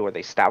the movie where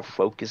they stopped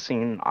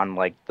focusing on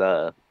like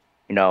the,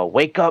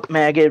 wake up,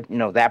 maggot,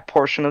 that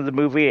portion of the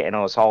movie, and it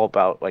was all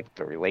about like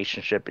the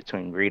relationship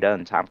between Rita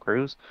and Tom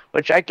Cruise,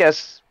 which I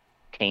guess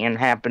can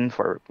happen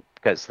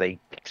because they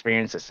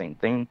experience the same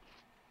thing.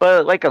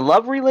 But like a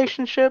love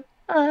relationship,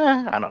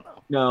 I don't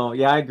know. No,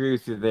 yeah, I agree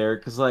with you there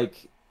because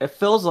like it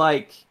feels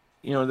like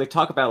they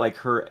talk about like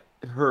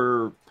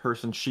her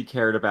person she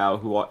cared about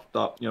who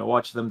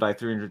watched them die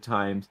 300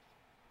 times,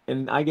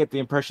 and I get the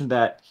impression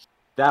that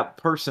that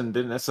person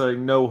didn't necessarily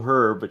know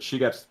her, but she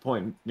got to the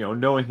point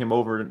knowing him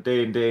over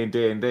day and day and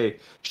day and day,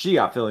 she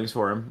got feelings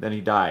for him. Then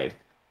he died,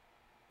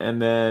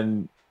 and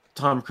then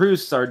Tom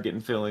Cruise started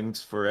getting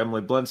feelings for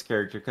Emily Blunt's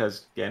character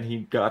because again he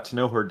got to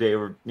know her day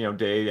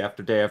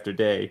after day after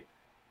day,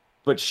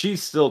 but she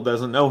still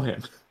doesn't know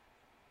him.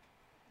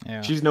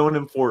 Yeah. She's known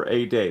him for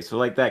a day. So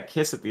like that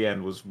kiss at the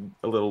end was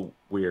a little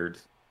weird.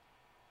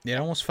 Yeah, it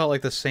almost felt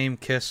like the same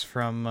kiss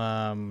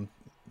from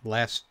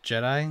Last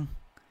Jedi,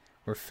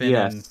 where Finn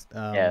Yes.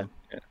 Yeah.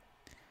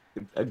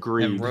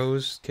 Agreed. and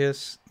Rose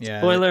kiss.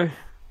 Yeah. Spoiler.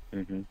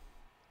 Mm-hmm.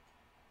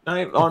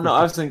 I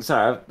was thinking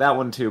sorry, that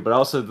one too, but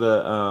also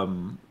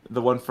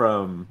the one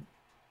from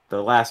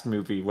the last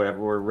movie, where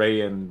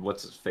Rey and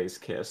what's his face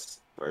kiss,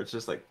 where it's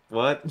just like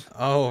what?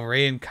 Oh,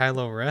 Rey and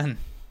Kylo Ren.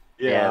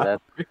 Yeah,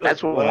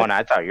 that's Like, what one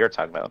I thought you were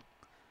talking about.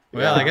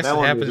 Well, Yeah, I guess that it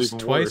one was happens even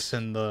twice worse.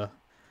 in the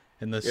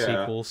Yeah.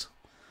 sequels.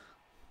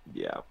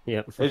 Yeah.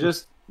 Yep. It's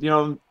just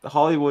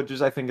Hollywood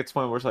just I think it's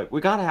one where it's like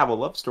we gotta have a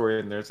love story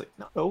in there. It's like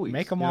not always.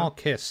 Make them all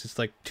kiss. It's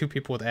like two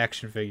people with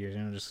action figures.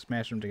 Just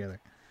smash them together.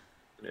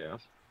 Yeah.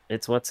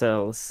 It's what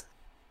sells.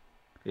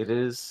 It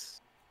is.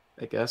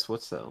 I guess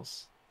what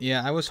sells.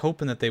 Yeah, I was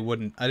hoping that they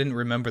wouldn't. I didn't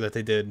remember that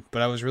they did,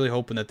 but I was really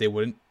hoping that they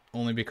wouldn't,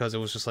 only because it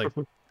was just like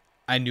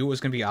I knew it was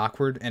gonna be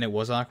awkward, and it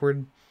was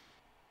awkward.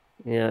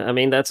 Yeah, I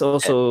mean that's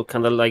also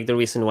kind of like the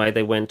reason why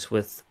they went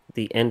with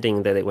the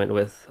ending that they went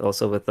with,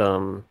 also with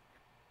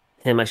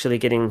him actually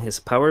getting his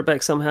power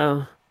back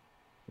somehow.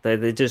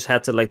 They just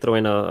had to like throw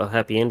in a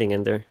happy ending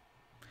in there.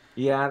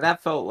 Yeah,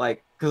 that felt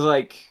like because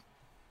like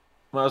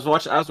when I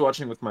was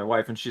watching with my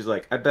wife, and she's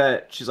like, I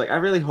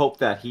really hope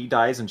that he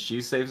dies and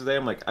she saves the day.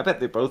 I'm like, I bet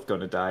they're both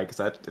gonna die because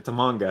it's a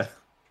manga.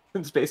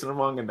 It's based on a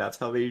manga, and that's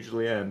how they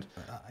usually end.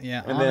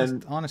 Yeah,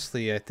 And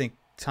honestly, I think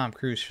Tom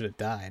Cruise should have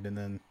died, and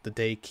then the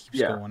day keeps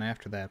Yeah. going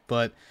after that.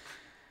 But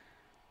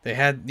they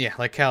had,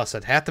 like Cal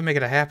said, had to make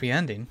it a happy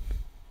ending.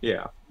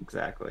 Yeah,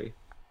 exactly.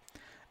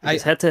 They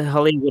just had to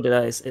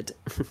Hollywoodize it.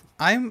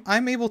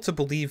 I'm able to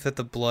believe that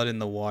the blood in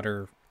the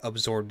water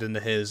absorbed into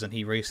his, and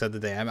he reset the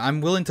day.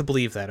 I'm willing to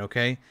believe that.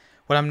 Okay,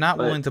 what I'm not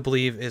But- willing to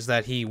believe is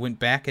that he went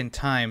back in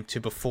time to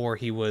before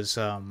he was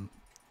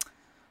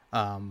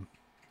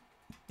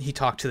he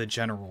talked to the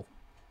general.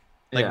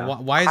 Like, Yeah.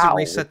 why is it How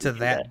reset would to you do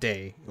that that?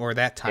 day or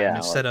that time Yeah,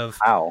 instead like, of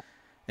how?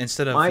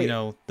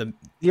 the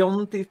The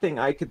only thing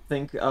I could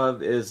think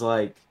of is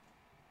like,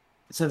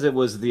 since it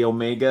was the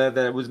Omega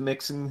that it was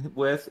mixing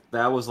with,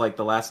 that was like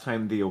the last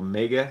time the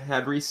Omega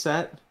had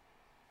reset.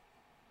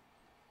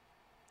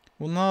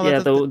 well, no, Yeah,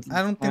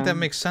 I don't think that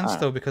makes sense uh,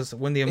 though, because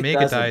when the It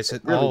Omega doesn't. dies, It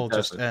it really all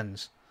just doesn't.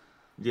 ends.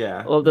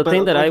 Yeah. Well, the But,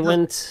 thing that like, I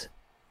went,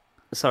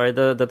 sorry,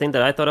 the thing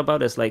that I thought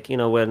about is like,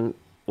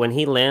 when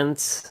he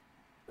lands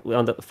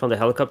from the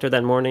helicopter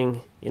that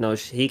morning,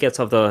 he gets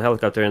off the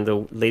helicopter and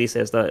the lady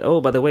says that,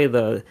 oh, by the way,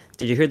 did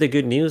you hear the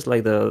good news?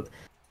 Like the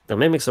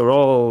mimics are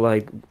all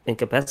like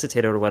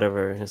incapacitated or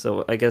whatever. And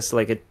so I guess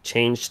like it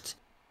changed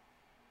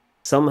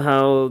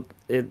somehow.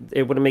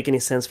 It wouldn't make any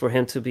sense for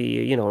him to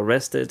be,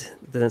 arrested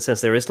then since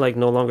there is like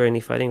no longer any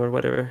fighting or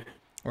whatever.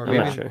 Or I'm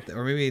maybe, not sure.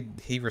 or maybe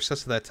he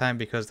resets at that time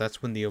because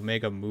that's when the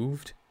Omega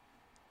moved,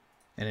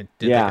 and it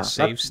did like a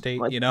save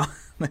state, like- you know?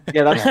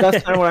 Yeah, that's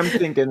kind of what I'm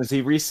thinking. Is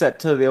he reset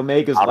to the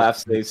Omega's Auto-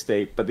 last save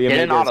state, but the Did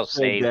Omega an auto is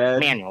still save, dead.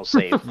 manual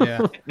save.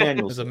 Yeah,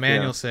 Manual there's a save,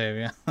 manual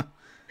save.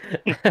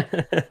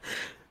 Yeah,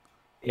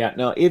 Yeah,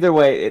 no. Either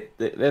way,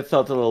 it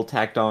felt a little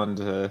tacked on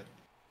to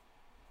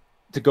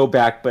go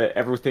back, but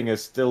everything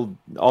is still,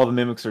 all the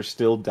mimics are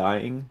still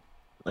dying.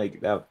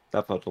 Like that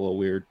felt a little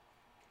weird.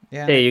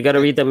 yeah. Hey, you got to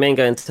read the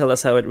manga and tell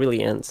us how it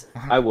really ends.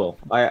 I will.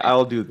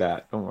 I'll do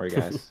that. Don't worry,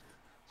 guys.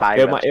 Five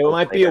It might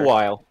episodes be a later.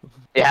 while.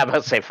 Yeah, I'm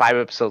about to say 5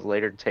 episodes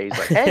later, Tay's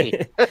like,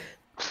 hey,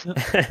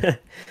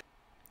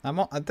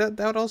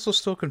 That also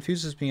still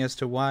confuses me as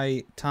to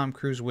why Tom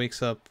Cruise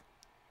wakes up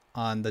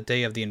on the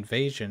day of the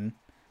invasion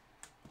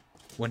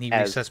when he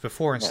resets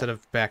before instead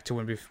of back to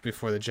when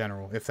before the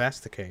general. If that's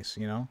the case,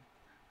 Yeah.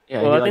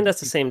 Well, he, I think that's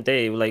the same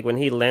day, like when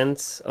he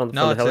lands from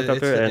no, the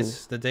helicopter and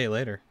it's the day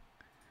later.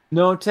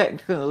 No,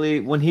 technically,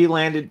 when he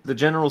landed, the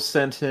general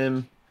sent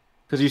him,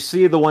 because you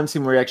see the one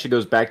scene where he actually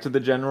goes back to the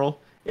general.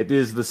 It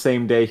is the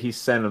same day he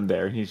sent him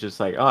there. He's just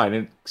like, oh, I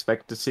didn't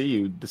expect to see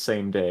you the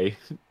same day,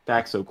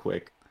 back so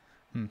quick.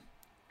 I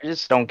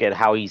just don't get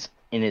how he's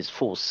in his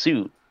full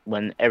suit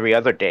when every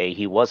other day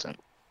he wasn't.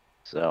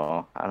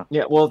 So, I don't.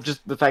 Yeah, well,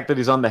 just the fact that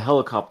he's on the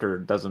helicopter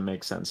doesn't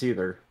make sense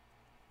either.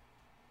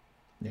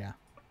 Yeah.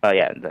 Oh,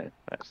 yeah.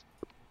 That's...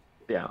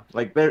 Yeah,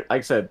 like I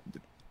said,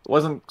 it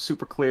wasn't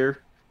super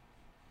clear.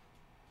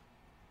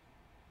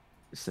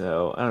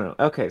 So I don't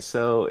know. Okay,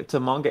 so it's a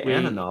manga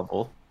and a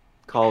novel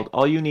called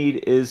 "All You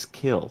Need Is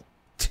Kill"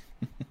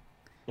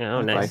 yeah, oh,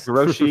 by nice.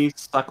 Hiroshi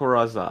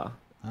Sakuraza.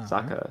 Uh-huh.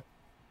 Saka.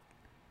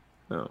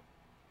 No.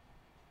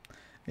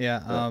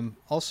 Yeah.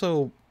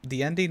 Also,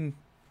 the ending.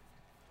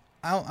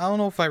 I don't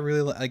know if I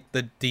really like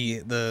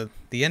the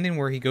ending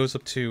where he goes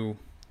up to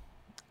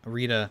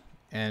Rita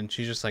and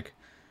she's just like,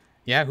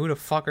 "Yeah, who the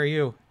fuck are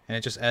you?" And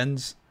it just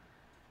ends.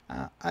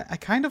 I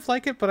kind of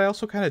like it, but I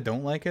also kind of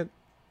don't like it.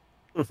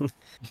 I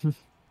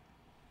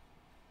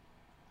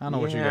don't know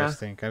what you guys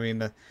think. I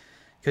mean,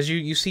 because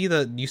you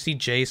see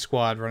J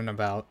Squad running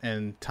about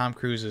and Tom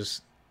Cruise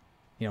is,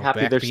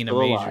 Happy back they're being a still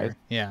major. alive.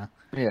 Yeah.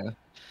 Yeah.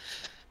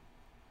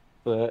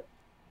 But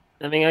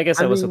I mean, I guess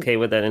I was okay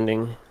with that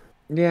ending.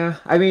 yeah,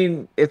 I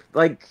mean, if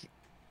like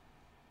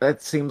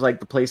that seems like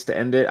the place to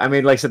end it. I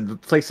mean, like I said, the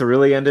place to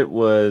really end it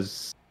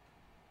was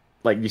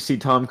like you see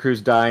Tom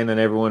Cruise die, and then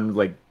everyone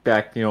like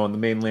back, on the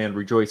mainland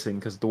rejoicing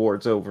because the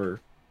war's over.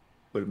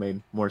 Would have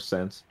made more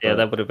sense. Yeah, but-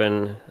 that would have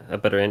been a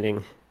better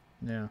ending.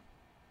 Yeah.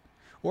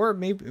 Or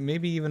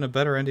maybe even a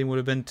better ending would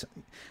have been.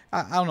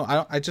 I don't know.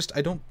 I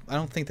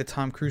don't think that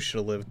Tom Cruise should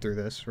have lived through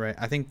this, right?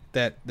 I think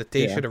that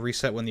they should have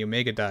reset when the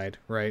Omega died,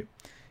 right?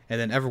 And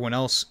then everyone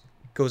else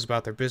goes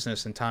about their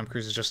business, and Tom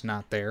Cruise is just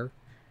not there.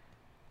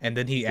 And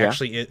then he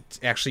actually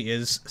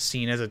is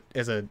seen as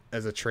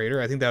a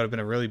traitor. I think that would have been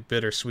a really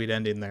bittersweet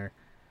ending there.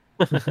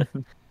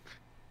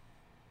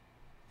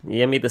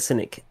 Yemi the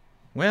Cynic.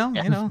 Well,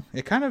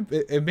 it kind of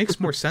it makes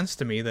more sense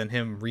to me than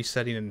him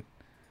resetting and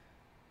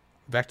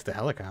back to the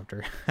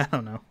helicopter. I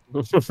don't know.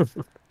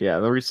 Yeah,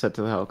 the reset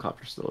to the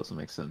helicopter still doesn't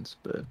make sense,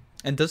 but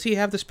And does he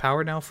have this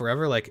power now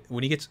forever? Like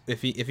when he gets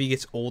if he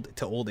gets old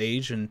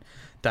age and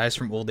dies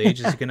from old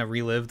age, is he gonna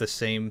relive the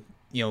same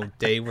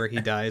day where he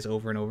dies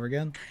over and over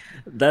again?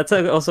 That's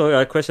also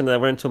a question that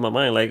went into my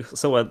mind. Like,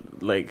 so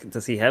what? Like,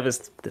 does he have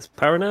this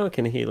power now?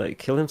 Can he like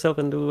kill himself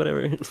and do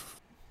whatever?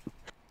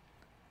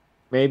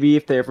 maybe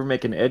if they ever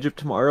make an Edge of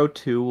Tomorrow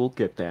 2, we'll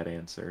get that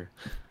answer.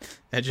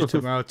 Edge of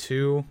Tomorrow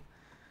 2.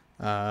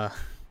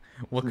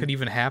 What could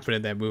even happen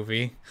in that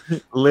movie?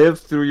 Live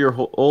through your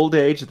old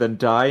age, then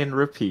die and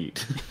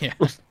repeat. Yeah.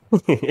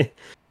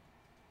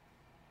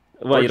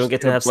 Well, you don't just get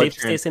get to a have blood safe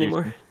states transfusion.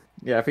 anymore.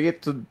 Yeah, if he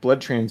gets a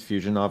blood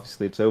transfusion,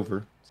 obviously it's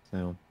over.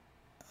 So,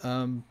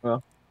 Yeah,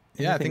 well,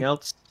 anything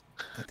else?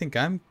 else? I think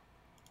I'm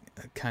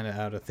kind of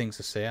out of things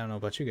to say. I don't know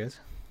about you guys.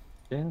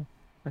 Yeah,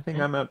 I think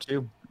I'm out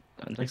too.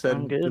 I Like I think said,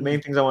 I'm the good. main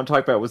things I want to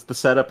talk about was the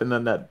setup, and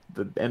then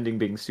the ending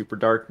being super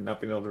dark and not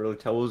being able to really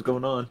tell what was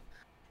going on.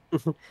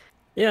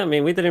 Yeah, I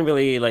mean, we didn't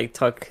really like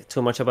talk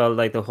too much about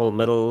like the whole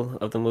middle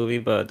of the movie,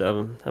 but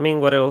I mean,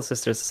 what else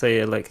is there to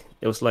say? Like,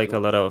 it was like a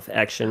lot of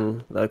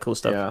action, a lot of cool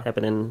stuff Yeah.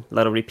 happening, a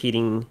lot of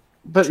repeating.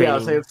 But yeah, I'll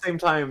Training. say at the same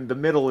time, the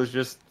middle is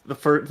just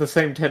the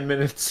same 10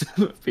 minutes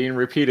being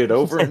repeated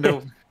over and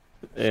over.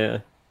 Yeah.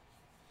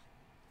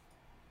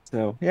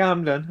 So yeah,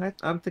 I'm done.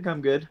 I think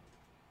I'm good.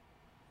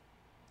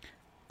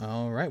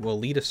 All right. Well,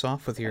 lead us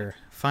off with your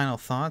final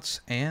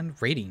thoughts and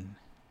rating.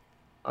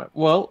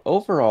 Well,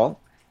 overall,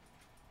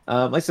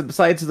 like I said,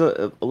 besides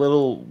the a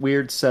little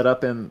weird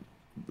setup and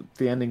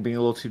the ending being a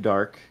little too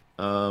dark.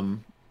 Overall,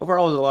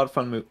 it was a lot of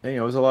fun. You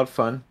know, it was a lot of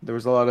fun. There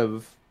was a lot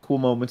of cool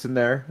moments in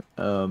there.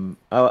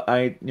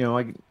 I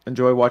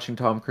enjoy watching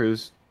Tom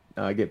Cruise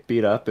get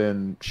beat up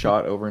and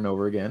shot over and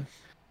over again.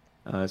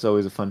 It's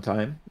always a fun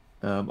time.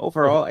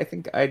 Overall, I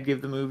think I'd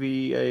give the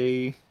movie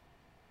a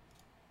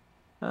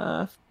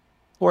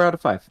 4 out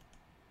of 5.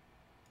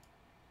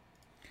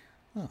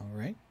 All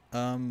right.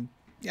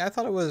 Yeah, I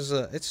thought it was.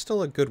 It's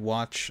still a good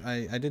watch.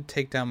 I did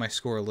take down my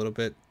score a little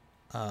bit,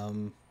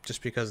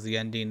 just because the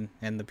ending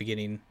and the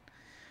beginning,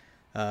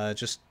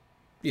 just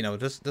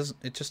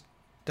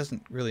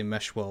doesn't really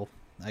mesh well.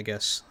 I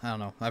guess I don't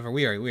know.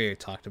 We already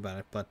talked about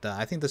it, but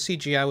I think the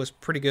CGI was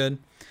pretty good.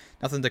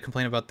 Nothing to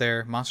complain about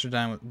there.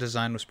 Monster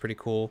design was pretty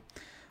cool.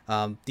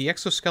 The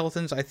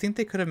exoskeletons, I think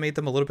they could have made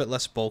them a little bit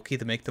less bulky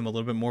to make them a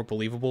little bit more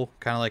believable,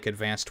 kind of like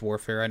Advanced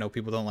Warfare. I know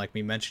people don't like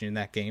me mentioning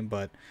that game,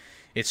 but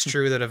it's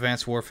true that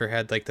Advanced Warfare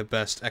had like the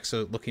best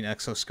looking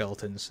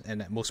exoskeletons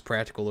and most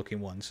practical looking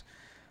ones.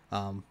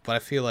 But I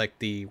feel like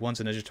the ones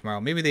in Edge of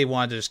Tomorrow, maybe they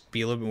wanted to just be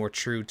a little bit more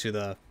true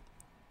to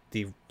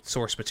the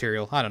source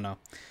material. I don't know.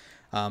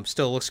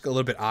 Still looks a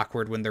little bit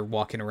awkward when they're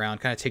walking around.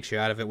 Kind of takes you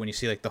out of it when you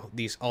see like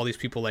all these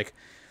people like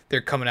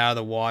they're coming out of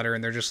the water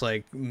and they're just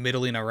like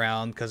middling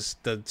around because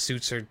the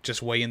suits are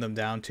just weighing them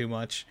down too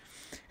much.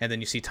 And then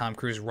you see Tom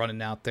Cruise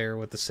running out there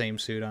with the same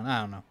suit on.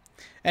 I don't know.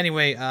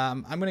 Anyway,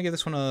 I'm gonna give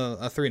this one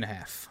a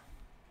 3.5.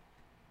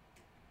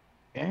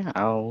 Yeah,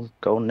 I'll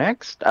go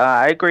next.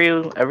 I agree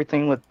with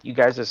everything what you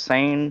guys are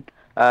saying.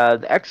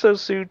 The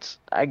exosuits,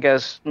 I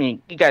guess, you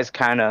guys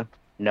kind of,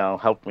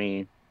 helped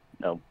me,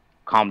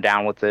 calm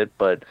down with it.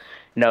 But,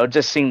 it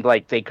just seemed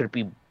like they could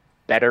be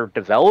better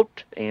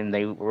developed, and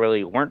they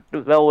really weren't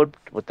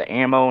developed with the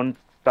ammo and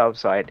stuff.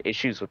 So I had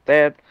issues with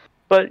that.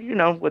 But,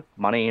 with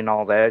money and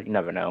all that, you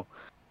never know.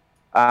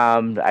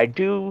 I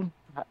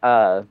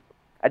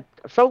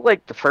felt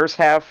like the first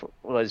half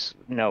was,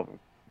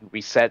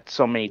 reset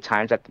so many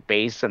times at the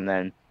base, and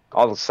then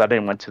all of a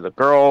sudden went to the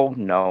girl,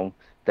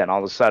 then all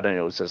of a sudden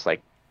it was just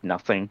like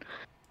nothing.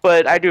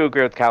 But I do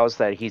agree with Callus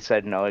that he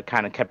said, it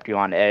kind of kept you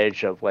on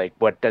edge of like,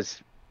 what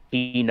does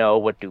he know?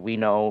 What do we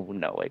know?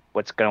 Like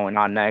what's going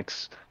on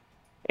next?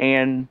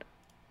 And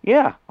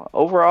yeah,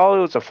 overall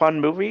it was a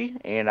fun movie,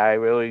 and I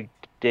really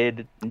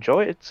did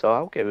enjoy it. So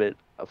I'll give it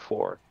a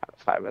 4 out of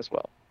 5 as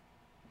well.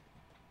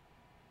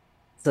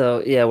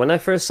 So yeah, when I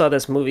first saw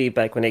this movie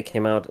back when it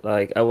came out,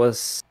 like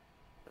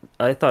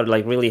I thought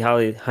like really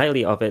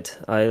highly of it.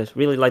 I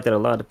really liked it a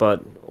lot,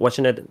 but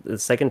watching it the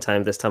second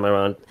time this time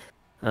around,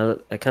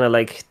 I kind of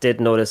like did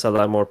notice a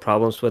lot more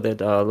problems with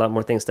it, a lot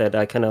more things that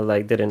I kind of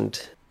like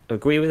didn't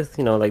agree with,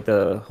 like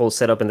the whole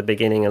setup in the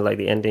beginning and like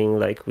the ending,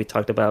 like we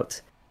talked about.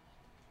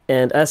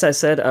 And as I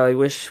said, I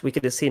wish we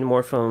could have seen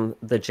more from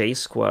the J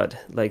Squad,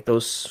 like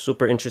those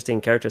super interesting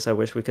characters. I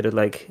wish we could have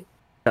like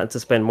gotten to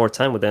spend more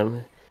time with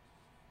them.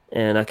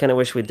 And I kind of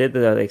wish we did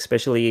that,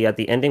 especially at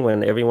the ending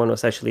when everyone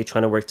was actually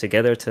trying to work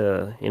together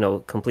to,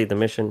 complete the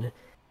mission.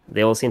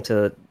 They all seem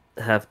to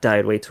have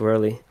died way too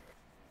early.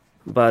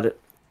 But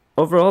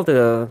overall,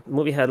 the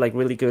movie had like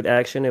really good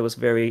action. It was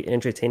very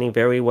entertaining,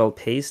 very well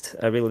paced.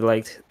 I really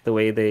liked the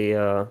way they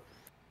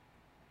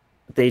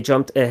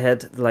jumped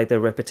ahead, like the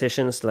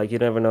repetitions. Like you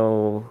never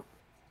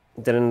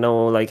didn't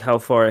know like how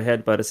far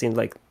ahead, but it seemed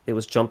like it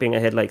was jumping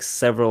ahead like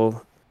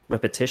several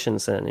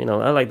repetitions, and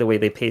I like the way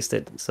they paced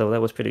it. So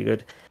that was pretty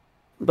good.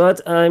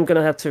 But I'm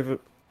gonna have to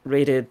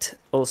rate it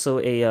also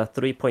a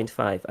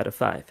 3.5 out of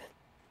 5.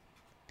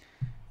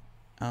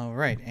 All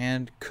right,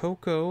 and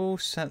Coco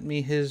sent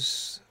me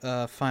his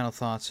final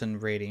thoughts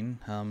and rating.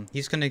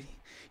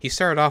 He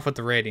started off with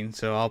the rating,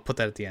 so I'll put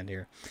that at the end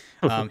here.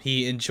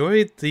 He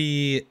enjoyed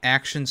the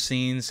action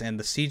scenes and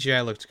the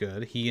CGI looked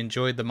good. He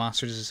enjoyed the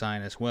monster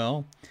design as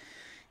well.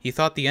 He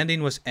thought the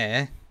ending was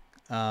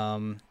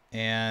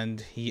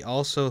and he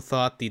also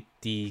thought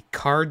the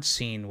card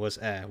scene was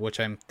which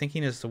I'm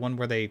thinking is the one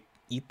where they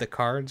eat the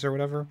cards or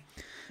whatever.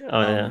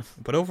 Oh, yeah.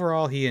 But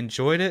overall, he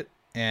enjoyed it,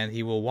 and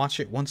he will watch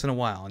it once in a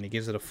while, and he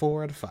gives it a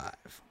 4 out of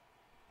 5.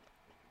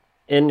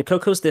 In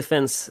Coco's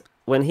defense,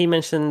 when he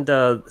mentioned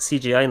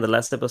CGI in the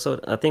last episode,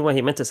 I think what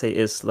he meant to say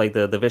is like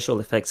the visual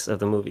effects of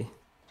the movie.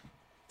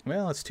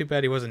 Well, it's too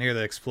bad he wasn't here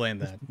to explain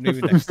that.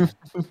 Maybe next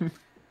time.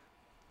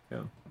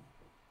 Yeah.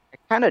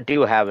 Kind of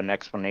do have an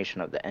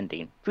explanation of the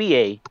ending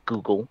via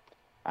Google.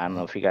 I don't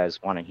know if you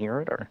guys want to hear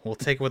it or. We'll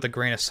take it with a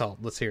grain of salt.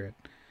 Let's hear it.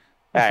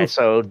 All right,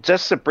 so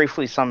just to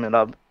briefly sum it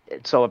up,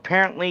 so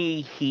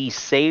apparently he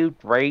saved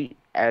right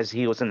as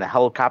he was in the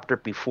helicopter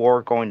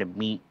before going to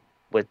meet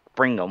with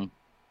Brigham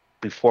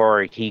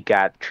before he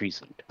got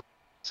treasoned.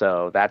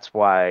 So that's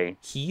why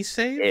he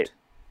saved.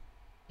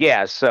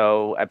 Yeah,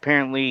 so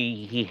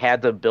apparently he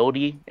had the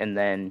ability, and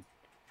then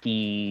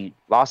he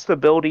lost the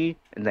ability,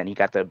 and then he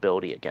got the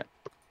ability again.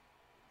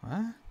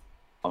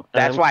 What?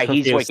 That's why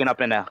he's waking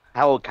up in a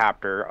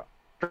helicopter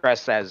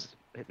dressed as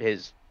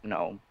his,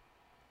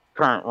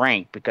 current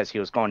rank, because he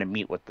was going to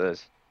meet with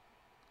this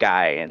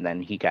guy, and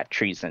then he got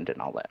treasoned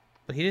and all that.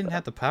 But he didn't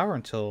have the power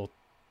until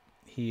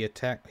he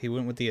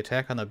went with the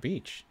attack on the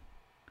beach.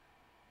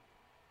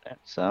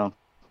 So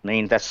I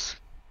mean,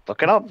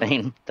 look it up. I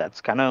mean,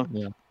 that's kind of.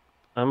 Yeah.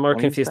 I'm more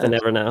Makes confused than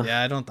sense. ever now.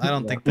 Yeah, I don't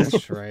think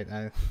that's right.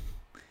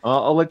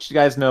 I'll let you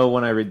guys know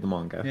when I read the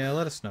manga. Yeah,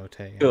 let us know,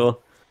 Tay.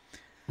 Cool.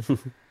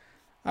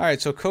 All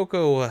right, so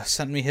Coco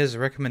sent me his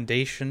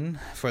recommendation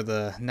for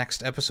the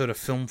next episode of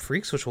Film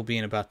Freaks, which will be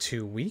in about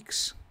 2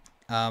 weeks.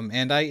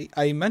 And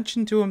I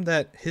mentioned to him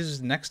that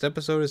his next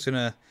episode is going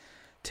to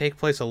take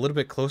place a little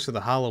bit closer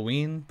to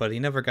Halloween, but he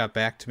never got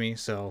back to me,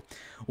 so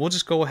we'll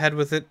just go ahead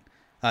with it.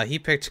 He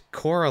picked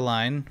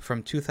Coraline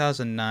from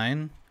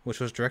 2009, which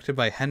was directed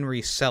by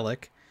Henry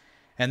Selick,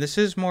 and this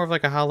is more of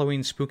like a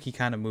Halloween spooky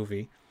kind of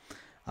movie.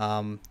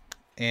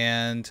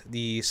 And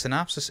the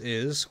synopsis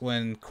is,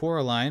 when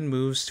Coraline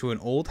moves to an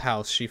old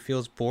house, she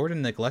feels bored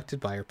and neglected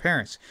by her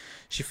parents.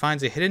 She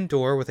finds a hidden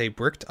door with a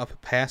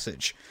bricked-up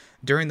passage.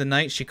 During the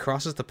night, she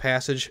crosses the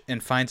passage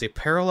and finds a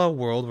parallel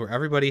world where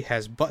everybody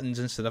has buttons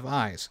instead of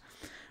eyes,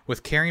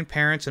 with caring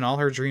parents and all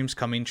her dreams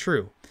coming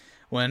true.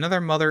 When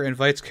another mother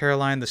invites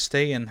Caroline to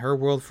stay in her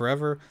world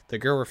forever, the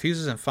girl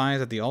refuses and finds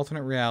that the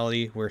alternate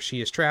reality where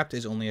she is trapped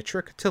is only a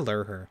trick to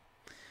lure her.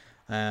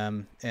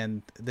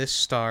 And this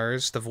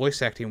stars the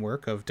voice acting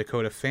work of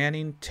Dakota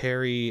Fanning,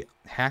 Terry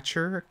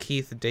Hatcher,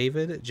 Keith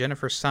David,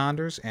 Jennifer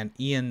Saunders, and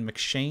Ian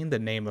McShane, to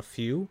name a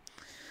few.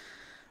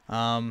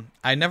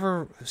 I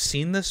never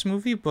seen this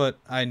movie, but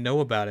I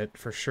know about it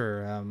for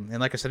sure. And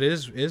like I said, it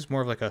is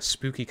more of like a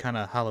spooky kind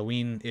of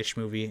Halloween-ish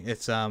movie.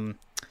 It's kind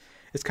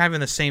of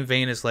in the same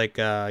vein as like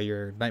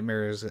your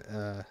Nightmares,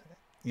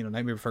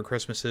 Nightmare Before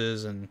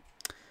Christmases and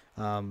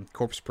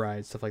Corpse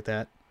Bride, stuff like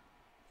that.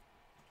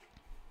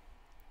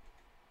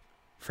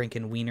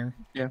 Frankenweenie.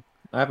 Yeah,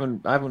 I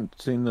haven't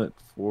seen it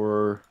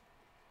for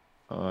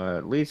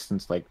at least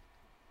since like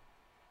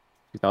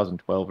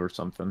 2012 or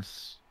something.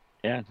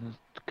 Yeah,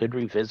 good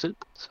revisit.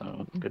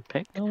 So good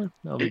pick. Oh,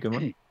 that'll be a good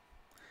one.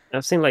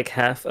 I've seen like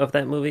half of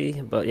that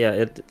movie, but yeah,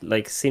 it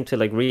like seemed to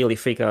like really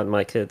freak out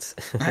my kids.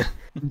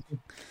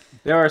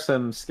 There are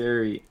some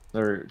scary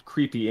or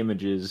creepy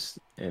images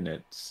in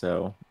it,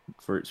 so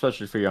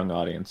especially for young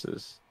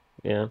audiences.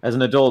 Yeah. As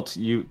an adult,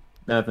 none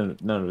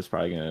of it's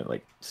probably gonna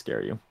like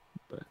scare you,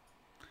 but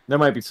there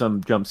might be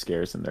some jump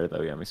scares in there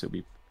though. Yeah, so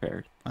be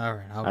prepared. All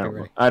right, I'll be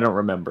ready. I don't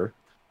remember.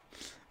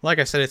 Like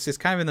I said, it's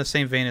kind of in the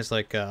same vein as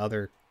like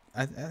other.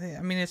 I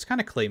mean, it's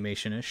kind of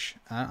claymation-ish.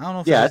 I don't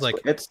know if Yeah, it's like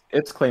it's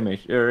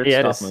claymation or it's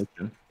Yeah, stop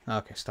motion.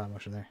 okay, stop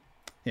motion there.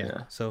 Yeah,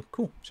 Yeah. so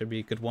cool. Should be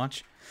a good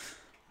watch.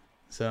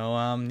 So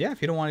yeah, if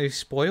you don't want to be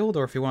spoiled,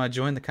 or if you want to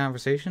join the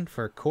conversation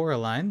for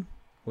Coraline,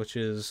 which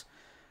is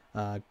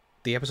the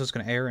episode's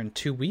going to air in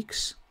 2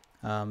 weeks,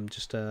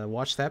 just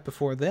watch that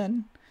before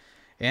then.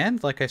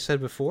 And like I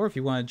said before, if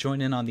you want to join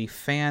in on the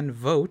fan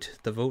vote,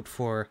 the vote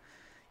for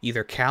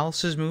either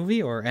Callus's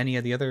movie or any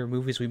of the other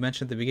movies we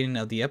mentioned at the beginning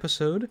of the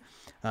episode,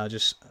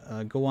 just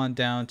go on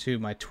down to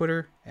my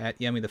Twitter at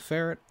Yummy the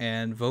Ferret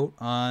and vote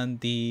on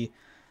the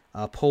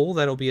poll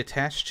that'll be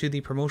attached to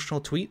the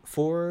promotional tweet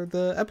for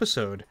the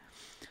episode.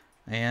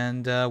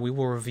 And we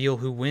will reveal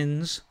who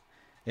wins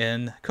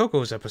in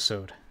Coco's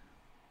episode.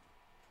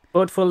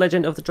 Vote for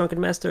Legend of the Drunken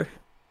Master.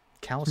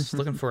 Callus is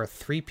looking for a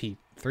three-peat,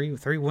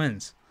 three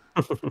wins.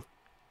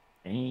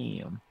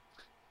 Damn.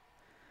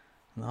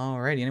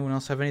 Alrighty, anyone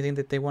else have anything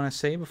that they want to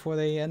say before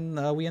we end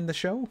the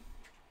show?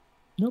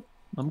 Nope,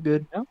 I'm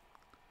good. No,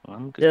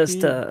 I'm good.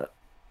 Just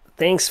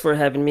thanks for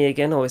having me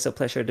again. Always a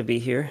pleasure to be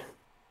here.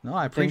 No,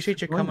 I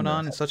appreciate you coming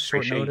on in such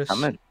short notice.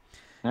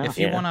 Yeah. If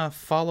you want to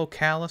follow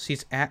Callus,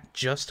 he's at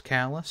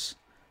JustCallus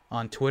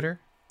on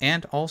Twitter,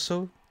 and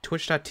also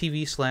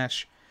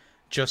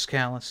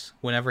twitch.tv/JustCallus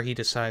whenever he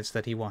decides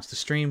that he wants to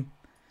stream.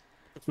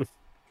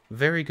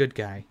 Very good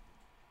guy.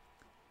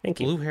 Thank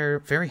you. Blue hair,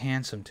 very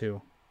handsome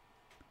too.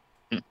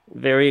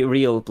 Very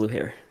real blue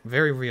hair.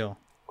 Very real.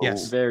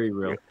 Yes. Very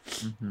real.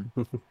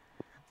 Mm-hmm.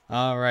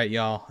 All right,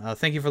 y'all.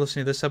 Thank you for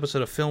listening to this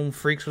episode of Film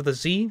Freaks with a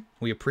Z.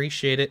 We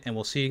appreciate it, and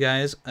we'll see you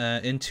guys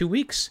in 2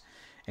 weeks.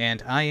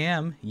 And I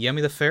am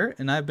Yummy the Ferret,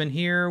 and I've been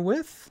here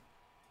with...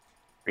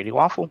 Pretty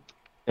Waffle.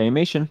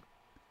 Animation.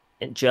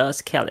 And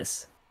Just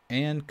Callus.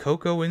 And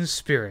Coco in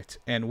Spirit.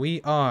 And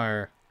we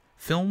are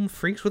Film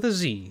Freaks with a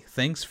Z.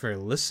 Thanks for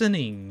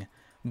listening.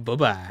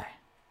 Bye-bye.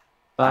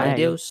 Bye.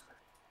 Adios.